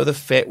be, and you know the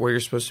fit where you're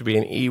supposed to be.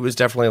 And E was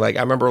definitely like, I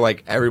remember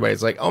like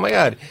everybody's like, oh my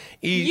God,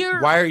 E,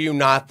 You're why are you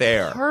not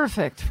there?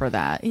 Perfect for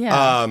that.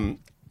 Yeah.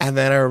 And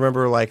then I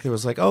remember like there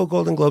was like, oh,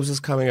 Golden Globes is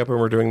coming up and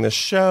we're doing this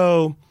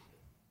show.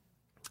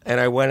 And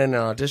I went in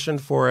and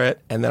auditioned for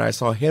it, and then I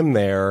saw him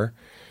there,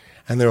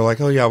 and they were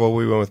like, oh yeah, well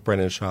we went with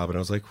Brendan Schaub, and I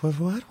was like,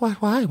 what?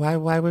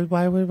 Why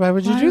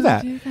would you do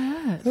that?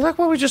 They're like,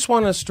 well, we just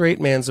want a straight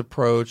man's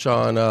approach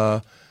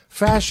on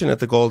fashion at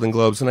the Golden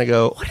Globes, and I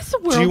go, What is the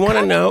world do you want to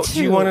coming know? to?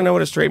 Do you want to know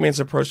what a straight man's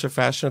approach to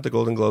fashion at the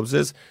Golden Globes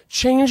is?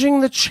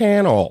 Changing the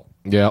channel,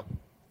 Yep.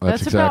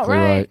 That's exactly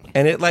about right.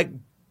 and it like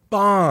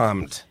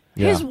bombed.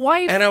 His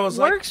wife And I was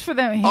like, works for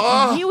them.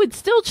 He would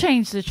still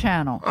change the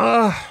channel.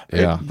 Yeah.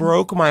 It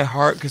broke my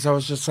heart because I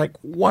was just like,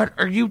 what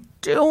are you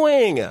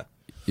doing?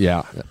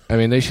 Yeah, I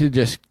mean, they should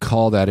just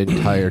call that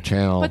entire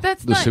channel But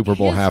that's the not Super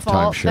Bowl his halftime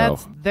fault. show.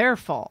 That's their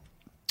fault.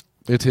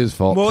 It's his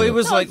fault. Well, too. it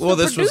was No, like, it's well,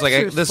 the this was like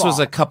producer's fault. this was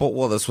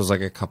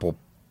like a couple,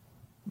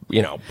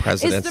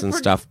 presidents the and pro-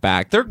 stuff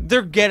back.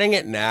 They're getting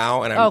it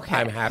now, and I'm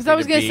happy 'Cause I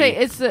was to gonna be say,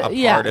 it's the- a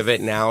yes. part of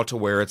it now, to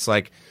where it's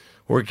like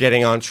we're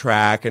getting on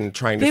track and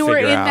trying to They figure were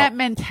in out that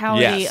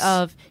mentality Yes.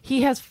 of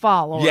he has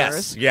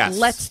followers. Yes,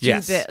 Let's do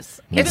yes.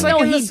 this. It's Even like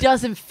though in he this-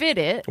 doesn't fit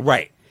it.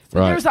 right.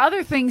 Right. There's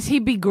other things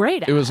he'd be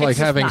great at. It was like It's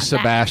just having not that.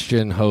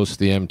 Sebastian host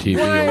the MTV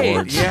Right.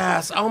 Awards.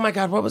 Yes. Oh my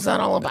God, what was that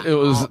all about? It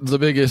was the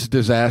biggest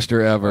disaster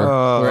ever,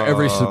 where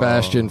every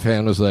Sebastian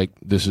fan was like,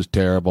 "This is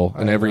terrible,"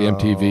 and every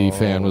MTV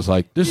fan was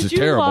like, "This is you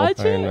terrible." watch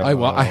it?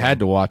 I had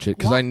to watch it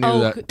because I knew Oh,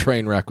 that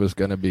train wreck was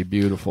going to be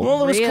beautiful.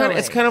 Well, it was Really?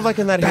 it's kind of like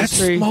in that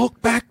history.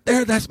 smoke back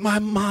there, that's my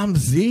mom's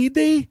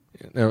ZD.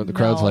 The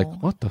crowd's No.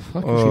 like, "What the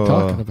fuck is he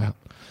talking about?"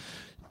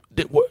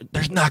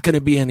 There's not going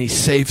to be any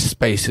safe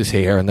spaces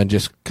here, and then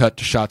just cut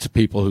to shots of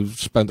people who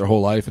spent their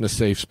whole life in a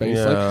safe space.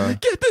 Yeah. Like,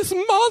 get this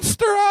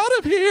monster out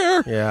of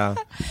here! Yeah.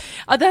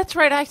 That's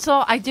right.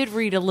 I did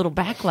read a little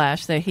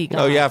backlash that he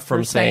got. Oh yeah, for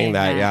from saying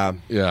that. Yeah.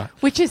 Yeah,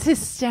 Which is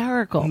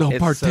hysterical. no It's so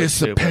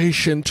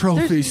participation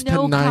trophies There's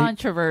no tonight.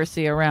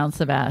 controversy around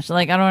Sebastian.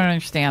 Like, I don't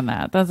understand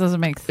that. That doesn't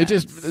make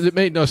sense. It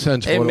made no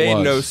sense. It what made it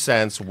was. no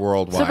sense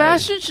worldwide.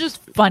 Sebastian's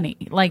just funny.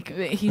 Like,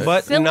 he's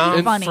But silly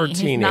not funny. for He's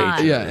teenagers.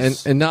 not. Yeah,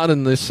 and not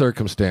in this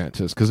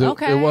circumstances because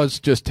Okay. it was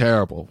just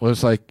terrible. It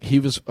was like he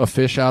was a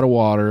fish out of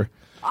water.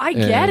 I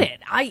get it.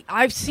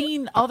 I've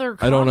seen other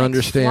comics I don't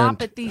understand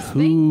flop at these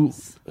who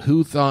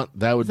things. thought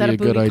that would Is that be a a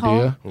good booty call?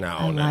 idea. No,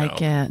 I no, like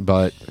no. it.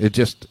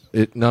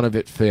 But none of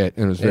it fit,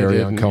 and it was very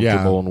didn't,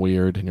 uncomfortable yeah. and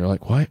weird. And you're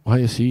like, why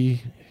is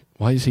he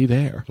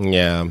there?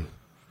 Yeah.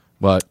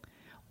 But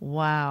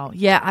Wow.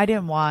 Yeah, I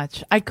didn't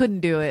watch. I couldn't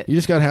do it. you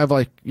just gotta have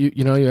like you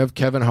have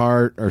Kevin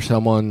Hart or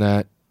someone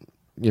that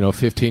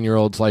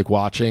 15-year-olds like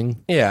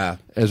watching, Yeah.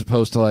 as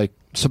opposed to like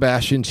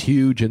Sebastian's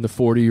huge in the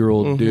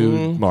 40-year-old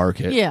dude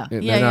market. Yeah,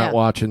 And yeah, they're not yeah.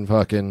 watching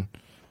fucking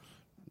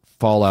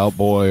Fallout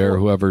Boy or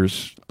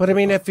whoever's. But I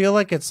mean, I feel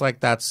like it's like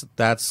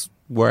that's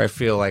where I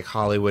feel like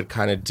Hollywood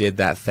kind of did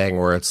that thing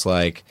where it's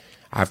like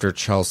after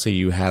Chelsea,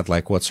 you had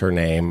like what's her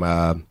name,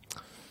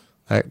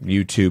 that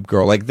YouTube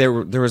girl. Like there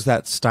was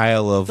that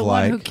style of The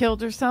like one who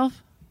killed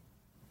herself?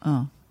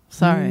 Oh,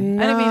 sorry. I didn't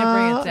mean to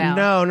bring it down.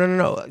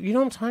 No. You know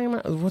what I'm talking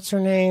about? What's her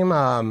name?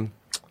 I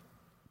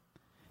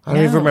don't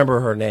even remember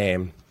her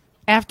name.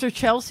 After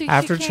Chelsea?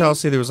 After she came?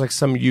 Chelsea, there was like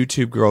some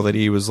YouTube girl that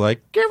he was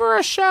like, give her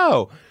a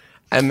show.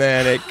 And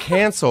then it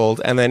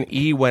canceled, and then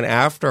E went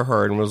after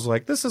her and was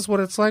like, this is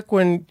what it's like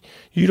when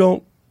you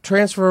don't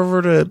transfer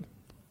over to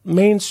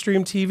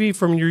mainstream TV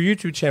from your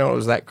YouTube channel. It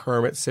was that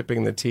Kermit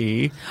sipping the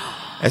tea.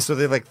 And so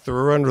they like threw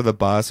her under the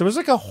bus. It was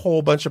like a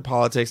whole bunch of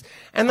politics.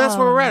 And that's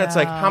where we're at. It's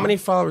like, how many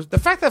followers? The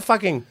fact that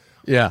fucking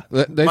Yeah,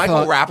 they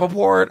Michael thought,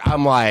 Rappaport,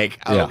 I'm like,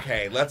 Yeah.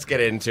 okay, let's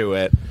get into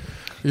it.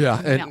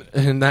 Yeah,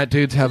 and that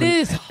dude's having. It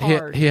is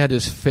hard. He had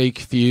his fake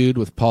feud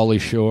with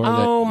Pauly Shore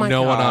Oh, that my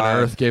no one on God.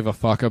 earth gave a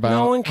fuck about.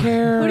 No one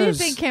cares. Who do you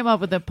think came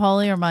up with it,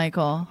 Paulie or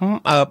Michael? I'm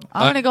Uh,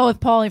 going to go with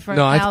Paulie for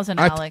No, I- 1,000,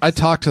 I- Alex. I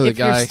talked to the if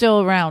guy- you're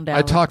still around, I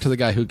Alex. talked to the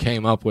guy who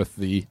came up with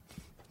the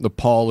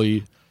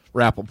Pauly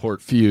Rappaport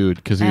feud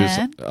because he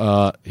And?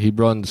 was he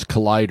runs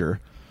Collider.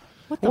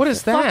 What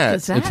is fuck that?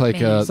 does that It's like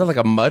mean? a- Is that like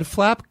a mud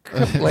flap?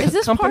 Like Is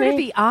this company? part of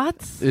the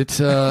odds?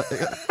 It's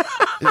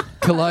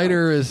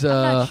Collider is I'm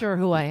not sure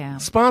who I am.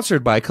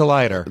 Sponsored by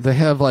Collider. they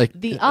have like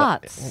The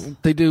odds.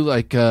 they do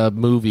like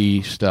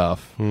movie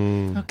stuff.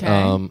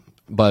 Okay.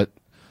 But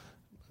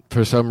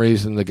for some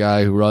reason, the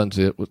guy who runs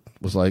it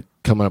was like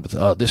coming up with,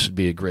 "Oh, this would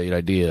be a great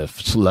idea,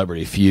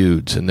 celebrity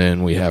feuds, and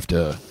then we have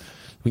to,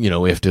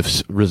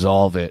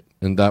 resolve it."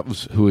 And that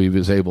was who he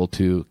was able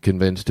to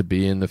convince to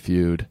be in the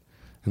feud.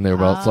 And they were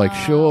both like,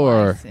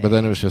 "Sure," see. but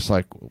then it was just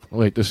like,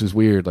 "Wait, this is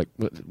weird." Like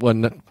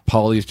when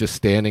Paulie's just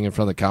standing in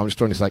front of the comedy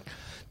store, and he's like,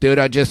 "Dude,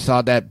 I just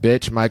saw that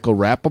bitch Michael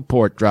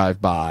Rappaport drive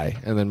by,"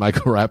 and then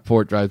Michael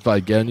Rappaport drives by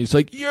again. And he's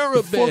like, "You're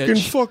a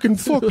bitch." fucking,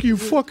 fuck you,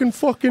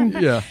 fucking.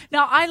 Yeah,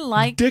 Now, I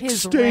like Dick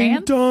his Stain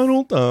rant.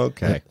 Donald.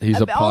 Okay.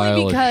 he's a pile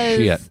only because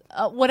of shit.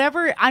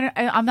 Whatever.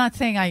 I'm not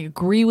saying I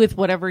agree with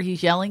whatever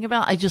he's yelling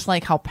about. I just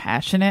like how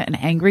passionate and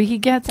angry he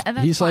gets, and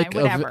that's He's fine. like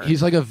Whatever.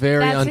 he's like a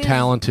very That's his-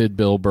 untalented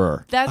Bill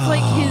Burr, That's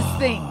like his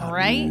thing,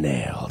 right?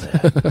 Nailed.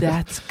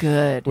 That's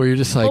good. where you're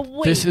just like, But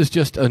wait. this is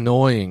just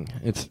annoying.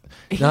 It's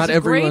He's not a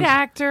everyone. great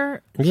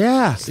actor.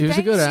 Yeah. He was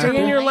a good Stay actor.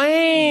 Stay in your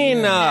lane.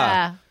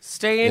 Yeah.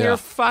 Stay in Yeah. your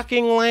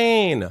fucking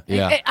lane.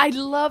 Yeah, I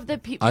love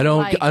that people. I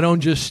don't. Like, I don't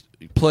just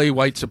play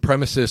white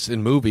supremacists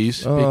in movies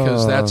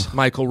because that's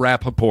Michael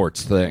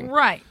Rappaport's thing.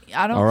 Right.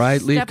 I don't. All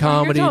right, leave step on your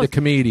comedy to toes.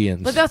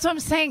 comedians. But that's what I'm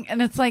saying,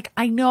 and it's like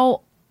I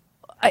know,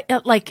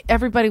 like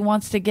everybody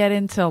wants to get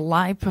into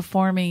live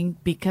performing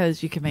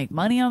because you can make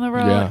money on the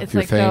road. Yeah, if it's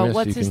you're like famous,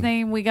 what's you his can-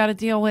 name? We got to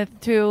deal with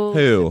too.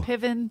 Who?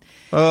 Piven.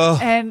 Oh.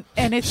 And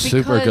it's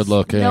Super because good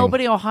looking.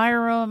 nobody will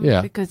hire him.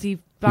 Yeah. because he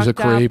He's a fucked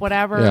up, creep.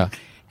 whatever. Yeah.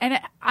 And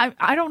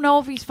I don't know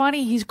if he's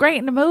funny. He's great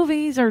in the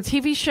movies or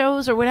TV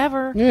shows or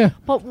whatever. Yeah.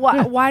 But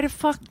why the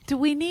fuck do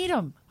we need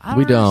him? I don't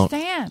We don't.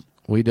 understand.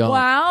 We don't.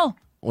 Wow.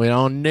 We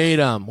don't need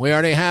them. We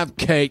already have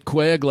Kate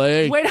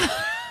Quigley. Wait.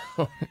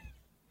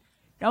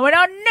 No, we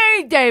don't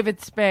need David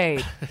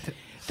Spade.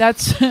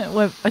 That's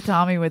what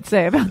Tommy would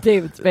say about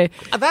David Spade.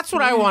 That's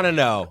what I want to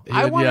know.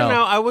 I want to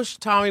know. I wish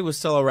Tommy was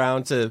still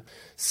around to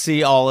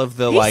see all of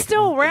the He's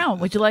still around.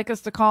 Would you like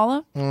us to call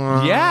him?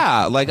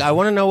 Yeah, like I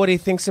want to know what he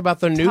thinks about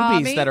the newbies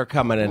Tommy, that are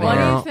coming in what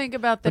here. do you think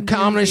about the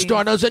Comedy newbies?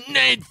 Store doesn't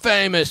need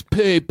famous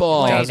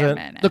people. Wait a Doesn't.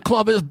 minute. The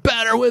club is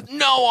better with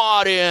no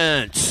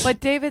audience. But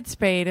David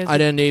Spade is. I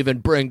didn't even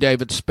bring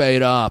David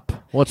Spade up.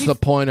 What's the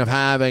point of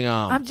having him?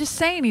 I'm just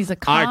saying he's a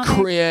I comic.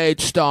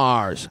 create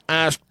stars.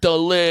 Ask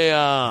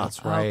Dalia.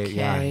 That's right. Okay,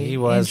 Yeah, he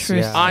was. interesting.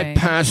 Yeah. I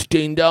passed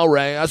Dean Del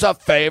Rey as a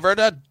favor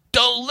to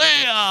Dalia.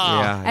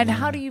 Yeah. And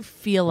how do you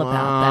feel about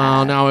Oh,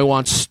 that? now he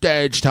wants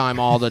stage time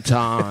all the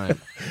time.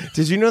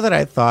 Did you know that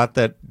I thought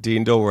that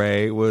Dean Del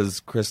Rey was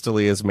Chris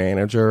D'Elia's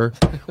manager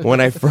when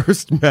I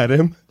first met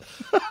him?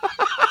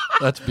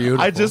 That's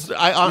beautiful.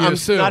 I'm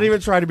assumed. not even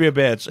trying to be a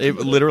bitch.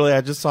 Literally,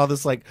 I just saw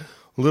this like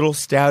little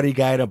stouty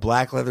guy in a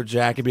black leather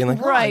jacket being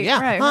like, Right, oh, yeah,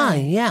 right, hi, right.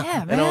 yeah.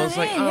 Yeah, And I was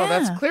man, like, yeah, oh,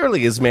 that's yeah. clearly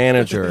his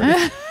manager.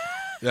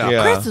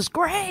 Yeah. Chris is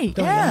great.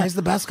 Yeah. He's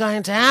the best guy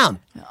in town.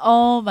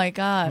 Oh my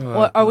God.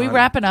 Well, are we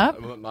wrapping up?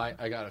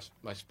 I got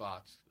my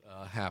spots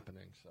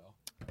happening. So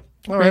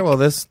All right, well,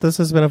 this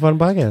has been a fun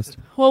podcast.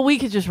 Well, we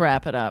could just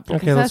wrap it up.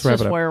 Because Okay, let's that's wrap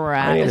just it up. where we're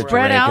I at. need Is a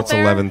Brett drink. out It's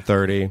there?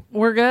 11:30.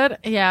 We're good.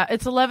 Yeah,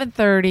 it's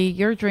 11:30.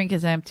 Your drink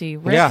is empty.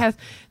 Rick Yeah. has.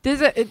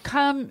 It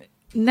come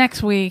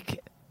next week,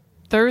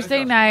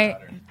 Thursday night,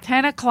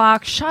 10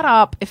 o'clock. Shut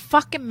up! It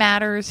fucking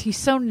matters. He's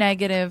so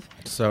negative.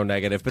 So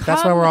negative, but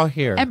that's why Come we're all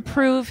here. and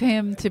prove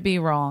him to be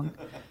wrong.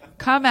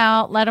 Come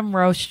out, let him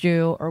roast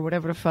you or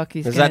whatever the fuck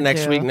he's. Is gonna that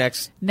next do. week?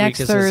 Next Next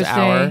week is Thursday. his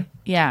hour?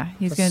 Yeah,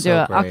 he's That's going to do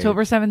so it great.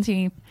 October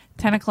 17th,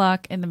 10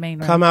 o'clock in the main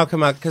room. Come out,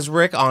 because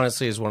Rick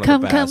honestly is one of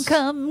Come, the best.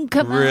 come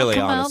Really,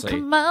 out, honestly.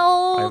 come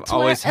out, I've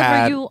always wherever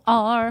had you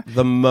are.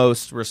 the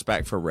most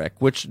respect for Rick,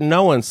 which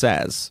no one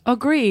says.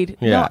 Agreed.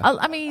 Yeah. No,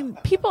 I mean,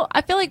 people.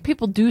 I feel like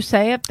people do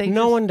say it. They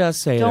No just one does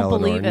say don't it, Eleanor.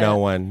 believe it. No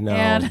one. No.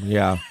 And-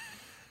 Yeah.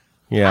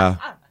 Yeah.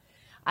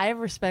 I have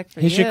respect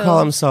for He you. should call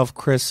himself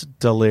Chris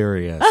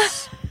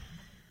Delirious.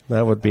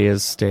 That would be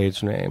his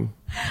stage name.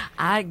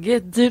 I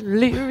get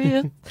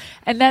delirious,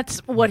 and that's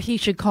what he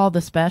should call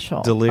the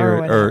special.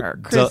 Delirious.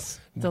 Chris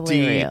D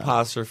Delirious.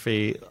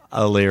 apostrophe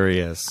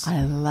Illyrious.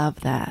 I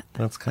love that.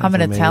 That's kind I'm of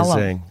gonna amazing. tell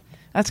him.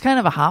 That's kind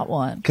of a hot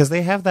one. Because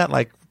they have that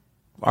like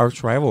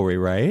arch rivalry,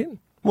 right?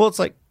 Well, it's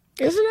like,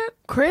 isn't it?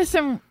 Chris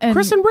and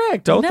Chris and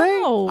Rick, don't they?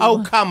 No.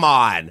 Oh, come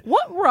on.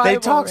 What rivalry? They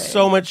talk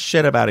so much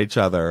shit about each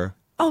other.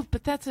 Oh,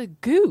 but that's a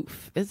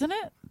goof, isn't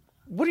it?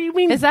 What do you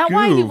mean? Is that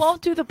why he goof?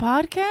 won't do the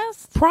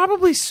podcast?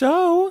 Probably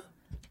so.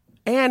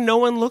 And no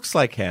one looks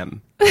like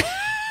him.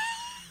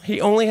 He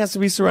only has to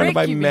be surrounded Rick,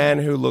 by you men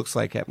who looks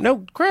like him.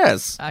 No,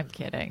 Chris. I'm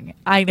kidding.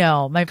 I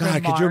know. My friend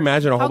God, could you Mark.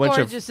 imagine a whole How bunch of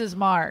gorgeous is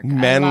Mark?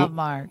 Men. I love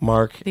Mark.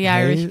 Mark. The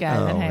Irish Hayes? guy.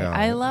 Oh, Hey, yeah.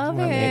 I love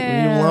mean,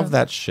 him. You love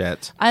that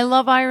shit. I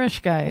love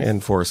Irish guys.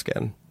 And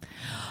foreskin.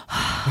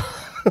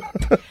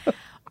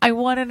 I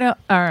want to know.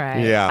 All right.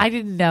 Yeah. I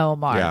didn't know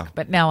Mark, Yeah.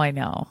 but now I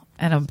know,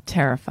 and I'm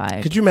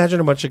terrified. Could you imagine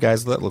a bunch of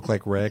guys that look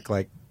like Rick,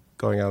 like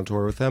going out on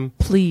tour with him?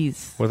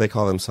 Please. What do they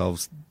call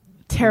themselves?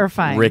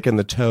 Terrifying. Rick and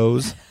the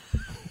Toes?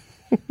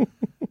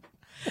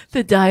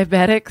 The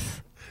diabetics.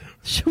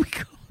 Should we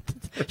call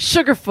it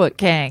Sugarfoot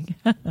Gang?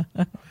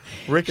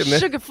 Rick and the...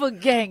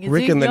 Sugarfoot Gang is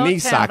Rick in and the your knee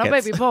town, sockets. oh,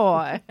 baby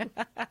boy.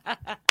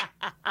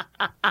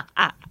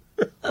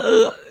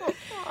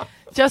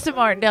 Justin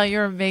Martindale,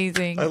 you're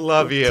amazing. I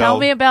love you. Tell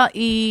me about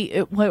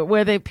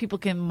where people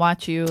can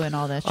watch you and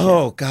all that shit.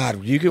 Oh,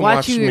 God. You can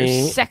watch you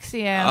me... your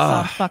sexy ass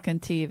on fucking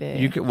TV.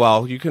 You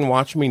can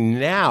watch me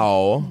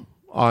now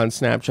on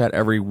Snapchat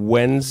every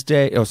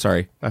Wednesday. Oh,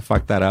 sorry. I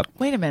fucked that up.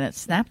 Wait a minute,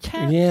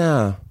 Snapchat?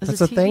 Yeah. Is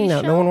That's it a thing TV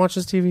now. show? No one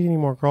watches TV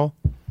anymore, Carl.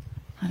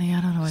 Honey,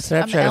 I don't know.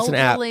 Snapchat, I'm it's an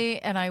app. elderly,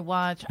 and I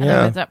watch. I Yeah.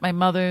 know it's at my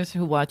mother's,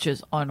 who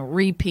watches on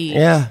repeat.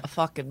 Yeah. A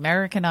fucking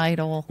American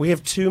Idol. We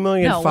have 2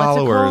 million No, what's it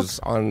followers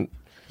on...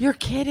 You're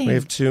kidding. We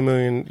have 2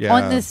 million... Yeah.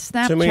 On this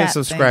 2 million Snapchat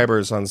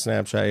subscribers on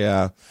Snapchat,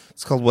 yeah.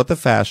 It's called What the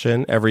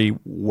Fashion every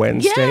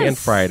Wednesday and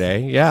Yes.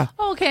 Friday. Yeah.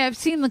 Okay, I've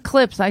seen the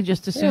clips. I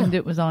just assumed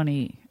it was on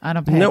E. I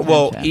don't pay No,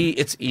 well, attention.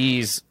 it's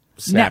E's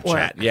Snapchat.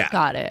 Network. Yeah.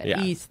 Got it.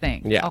 Yeah. E's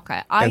thing. Yeah.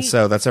 Okay. And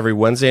so that's every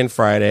Wednesday and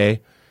Friday.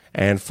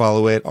 And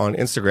follow it on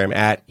Instagram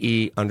at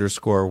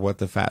 @E_what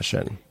the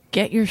fashion.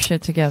 Get your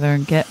shit together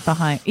and get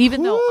behind.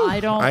 Even though I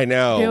don't I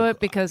know. do it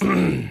because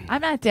I'm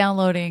not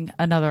downloading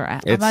another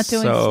app. I'm It's not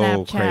doing so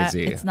Snapchat.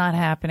 crazy. It's not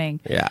happening.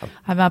 Yeah.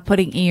 I'm not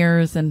putting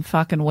ears and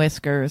fucking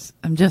whiskers.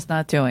 I'm just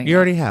not doing You it.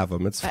 already have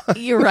them. It's fine.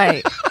 You're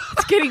right.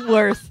 It's getting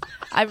worse.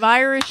 I'm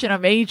Irish and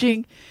I'm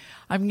aging.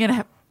 I'm going to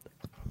have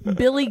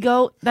Billy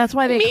Goat. That's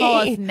why they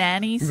call us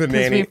nannies. The 'cause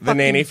nanny, we're the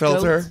nanny fucking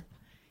filter. goats.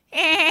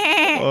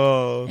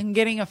 And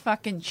getting a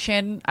fucking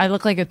chin. I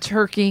look like a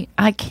turkey.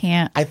 I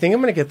can't. I think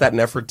I'm going to get that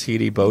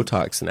Nefertiti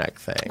Botox neck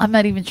thing. I'm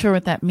not even sure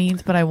what that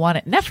means, but I want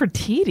it.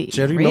 Nefertiti.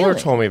 Jody really? Miller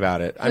told me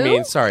about it. I Who?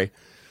 mean, sorry.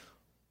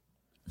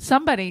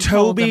 Somebody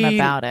told them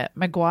about it.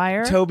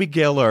 McGuire? Toby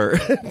Giller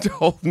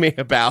told me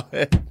about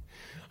it.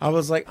 I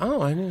was like,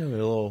 oh, I need a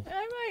little...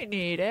 I might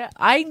need it.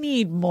 I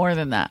need more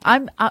than that.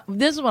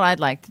 This is what I'd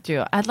like to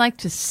do. I'd like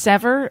to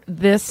sever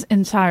this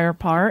entire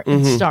part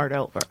and start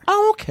over.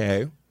 Oh,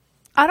 okay.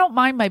 I don't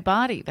mind my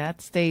body.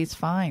 That stays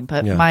fine.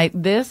 But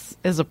this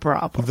is a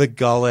problem. The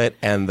gullet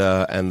and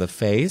the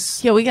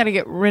face. Yeah, we got to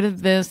get rid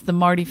of this. The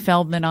Marty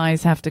Feldman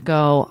eyes have to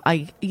go.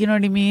 You know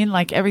what I mean?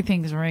 Like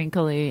everything's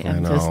wrinkly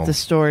and just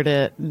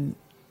distorted. And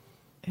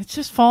it's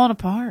just falling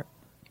apart.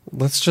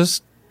 I'm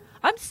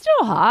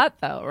still hot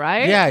though,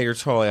 right? Yeah, you're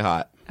totally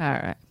hot. All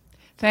right.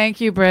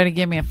 Thank you, Brady.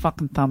 Give me a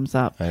fucking thumbs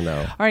up. I know.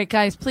 All right,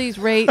 guys, please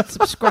rate,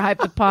 subscribe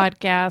to the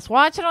podcast.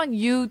 Watch it on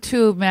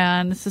YouTube,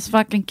 man. This is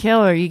fucking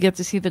killer. You get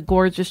to see the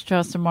gorgeous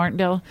Justin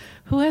Martindale,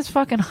 who has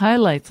fucking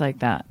highlights like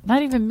that.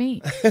 Not even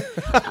me.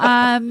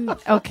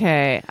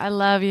 Okay. I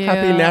love you.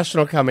 Happy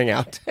National Coming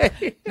Out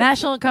Day.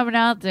 National Coming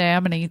Out Day.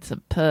 I'm going to eat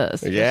some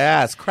puss.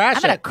 Yes, crash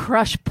I'm going to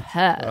crush puss.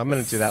 I'm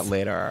going to do that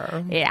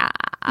later. Yeah.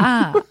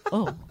 I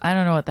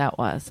don't know what that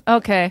was.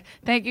 Okay.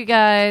 Thank you,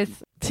 guys.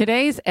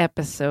 Today's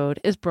episode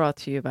is brought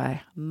to you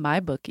by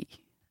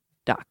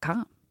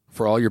MyBookie.com.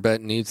 For all your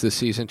betting needs this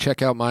season,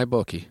 check out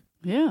MyBookie.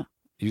 Yeah.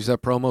 Use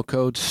that promo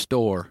code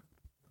STORE.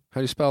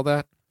 How do you spell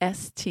that?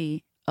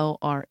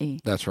 STORE.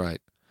 That's right.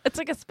 It's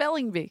like a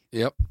spelling bee.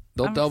 Yep.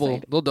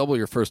 They'll double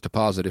your first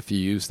deposit if you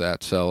use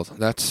that. So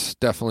that's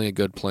definitely a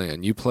good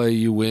plan. You play,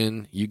 you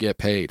win, you get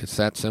paid. It's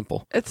that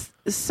simple. It's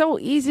so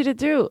easy to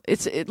do.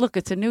 Look,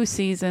 it's a new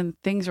season.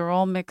 Things are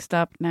all mixed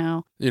up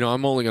now.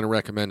 I'm only going to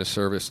recommend a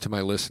service to my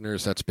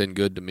listeners that's been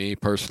good to me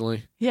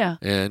personally. Yeah.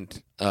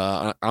 And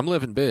I'm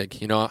living big.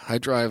 I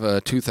drive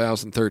a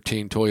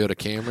 2013 Toyota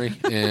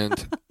Camry,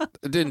 and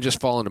it didn't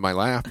just fall into my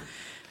lap.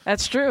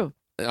 That's true.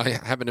 I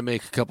happened to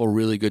make a couple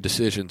really good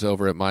decisions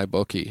over at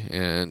MyBookie,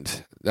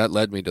 and that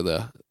led me to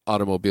the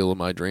automobile of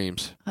my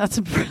dreams. That's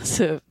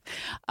impressive.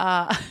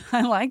 I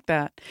like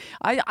that.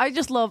 I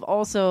just love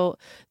also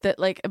that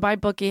like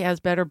MyBookie has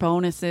better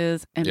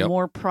bonuses and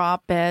more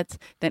prop bets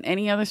than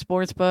any other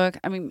sports book.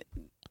 I mean,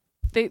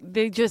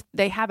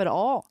 they have it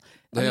all.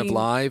 They have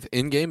live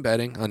in-game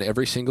betting on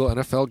every single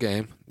NFL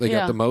game. They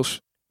got the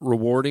most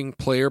rewarding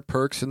player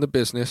perks in the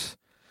business.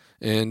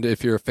 And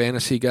if you're a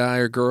fantasy guy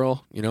or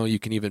girl, you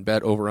can even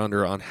bet over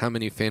under on how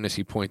many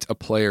fantasy points a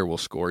player will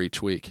score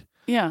each week.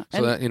 Yeah.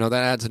 So that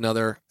adds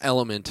another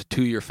element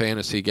to your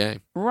fantasy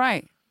game.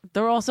 Right.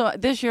 They're also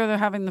this year they're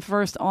having the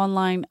first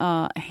online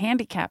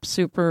handicap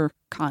super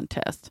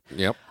contest.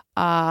 Yep.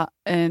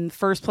 And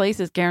first place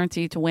is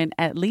guaranteed to win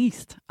at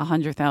least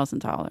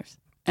 $100,000.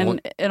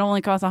 And it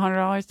only costs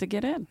 $100 to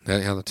get in.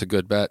 Yeah, that's a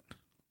good bet.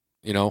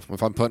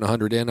 If I'm putting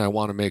 100 in, I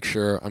want to make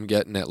sure I'm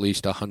getting at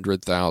least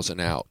 100,000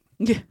 out.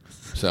 Yeah.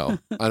 So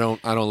I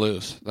don't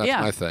lose. That's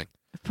my thing.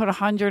 Put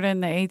 100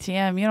 in the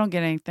ATM, you don't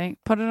get anything.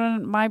 Put it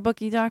on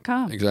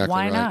mybookie.com. Exactly.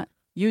 Why right. not?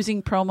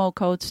 Using promo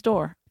code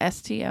STORE,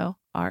 STORE.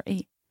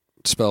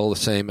 Spell the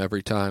same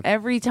every time.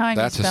 Every time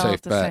that's you spell a safe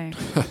it the bet.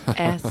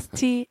 same.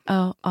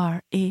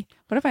 STORE.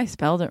 What if I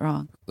spelled it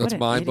wrong? That's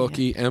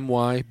MyBookie,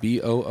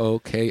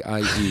 MYBOOKIE.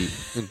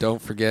 And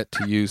don't forget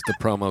to use the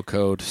promo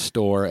code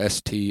STORE,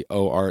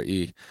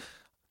 STORE.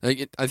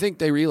 I think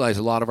they realize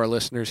a lot of our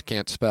listeners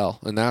can't spell,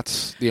 and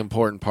that's the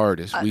important part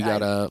is we got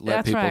to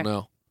let people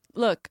know.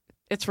 Look,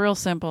 it's real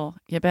simple.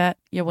 You bet,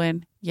 you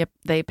win,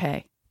 they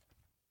pay.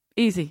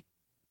 Easy.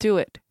 Do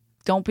it.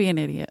 Don't be an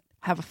idiot.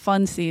 Have a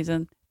fun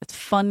season. It's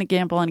fun to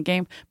gamble on a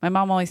game. My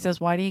mom always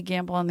says, why do you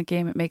gamble on the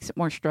game? It makes it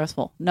more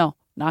stressful. No,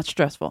 not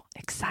stressful.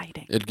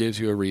 Exciting. It gives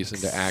you a reason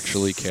to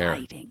actually care.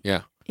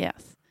 Yeah.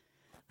 Yes.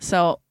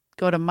 So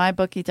go to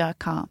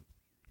mybookie.com.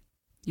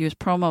 Use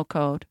promo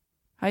code.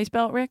 How you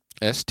spell it, Rick?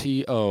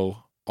 STORE.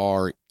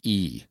 STORE.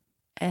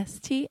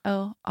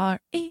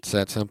 It's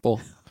that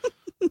simple.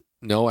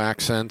 No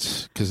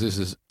accents, because this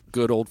is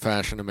good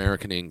old-fashioned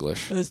American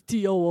English.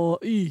 STORE.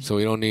 So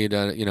we don't need,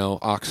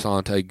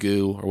 accent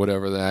aigu or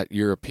whatever that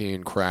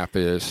European crap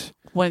is.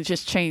 Want to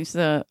just change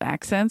the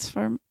accents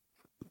for?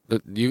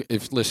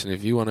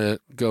 If you want to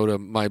go to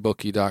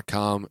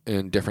mybookie.com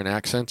in different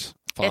accents,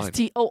 fine.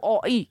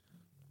 STORE.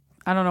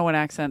 I don't know what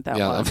accent that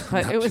was,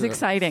 but it was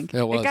exciting.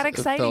 It got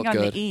exciting on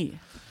good. the E.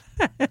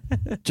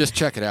 Just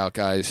check it out,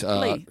 guys.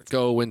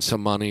 Go win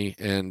some money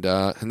and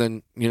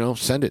then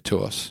send it to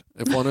us.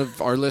 If one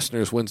of our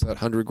listeners wins that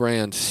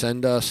 $100,000,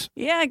 send us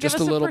give just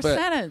us a little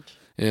percentage.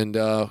 Bit, and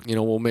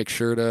we'll make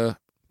sure to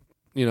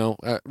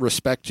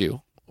respect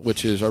you,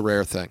 which is a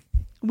rare thing.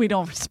 We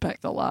don't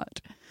respect a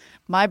lot.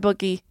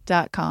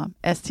 MyBookie.com,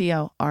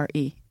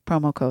 STORE,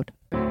 promo code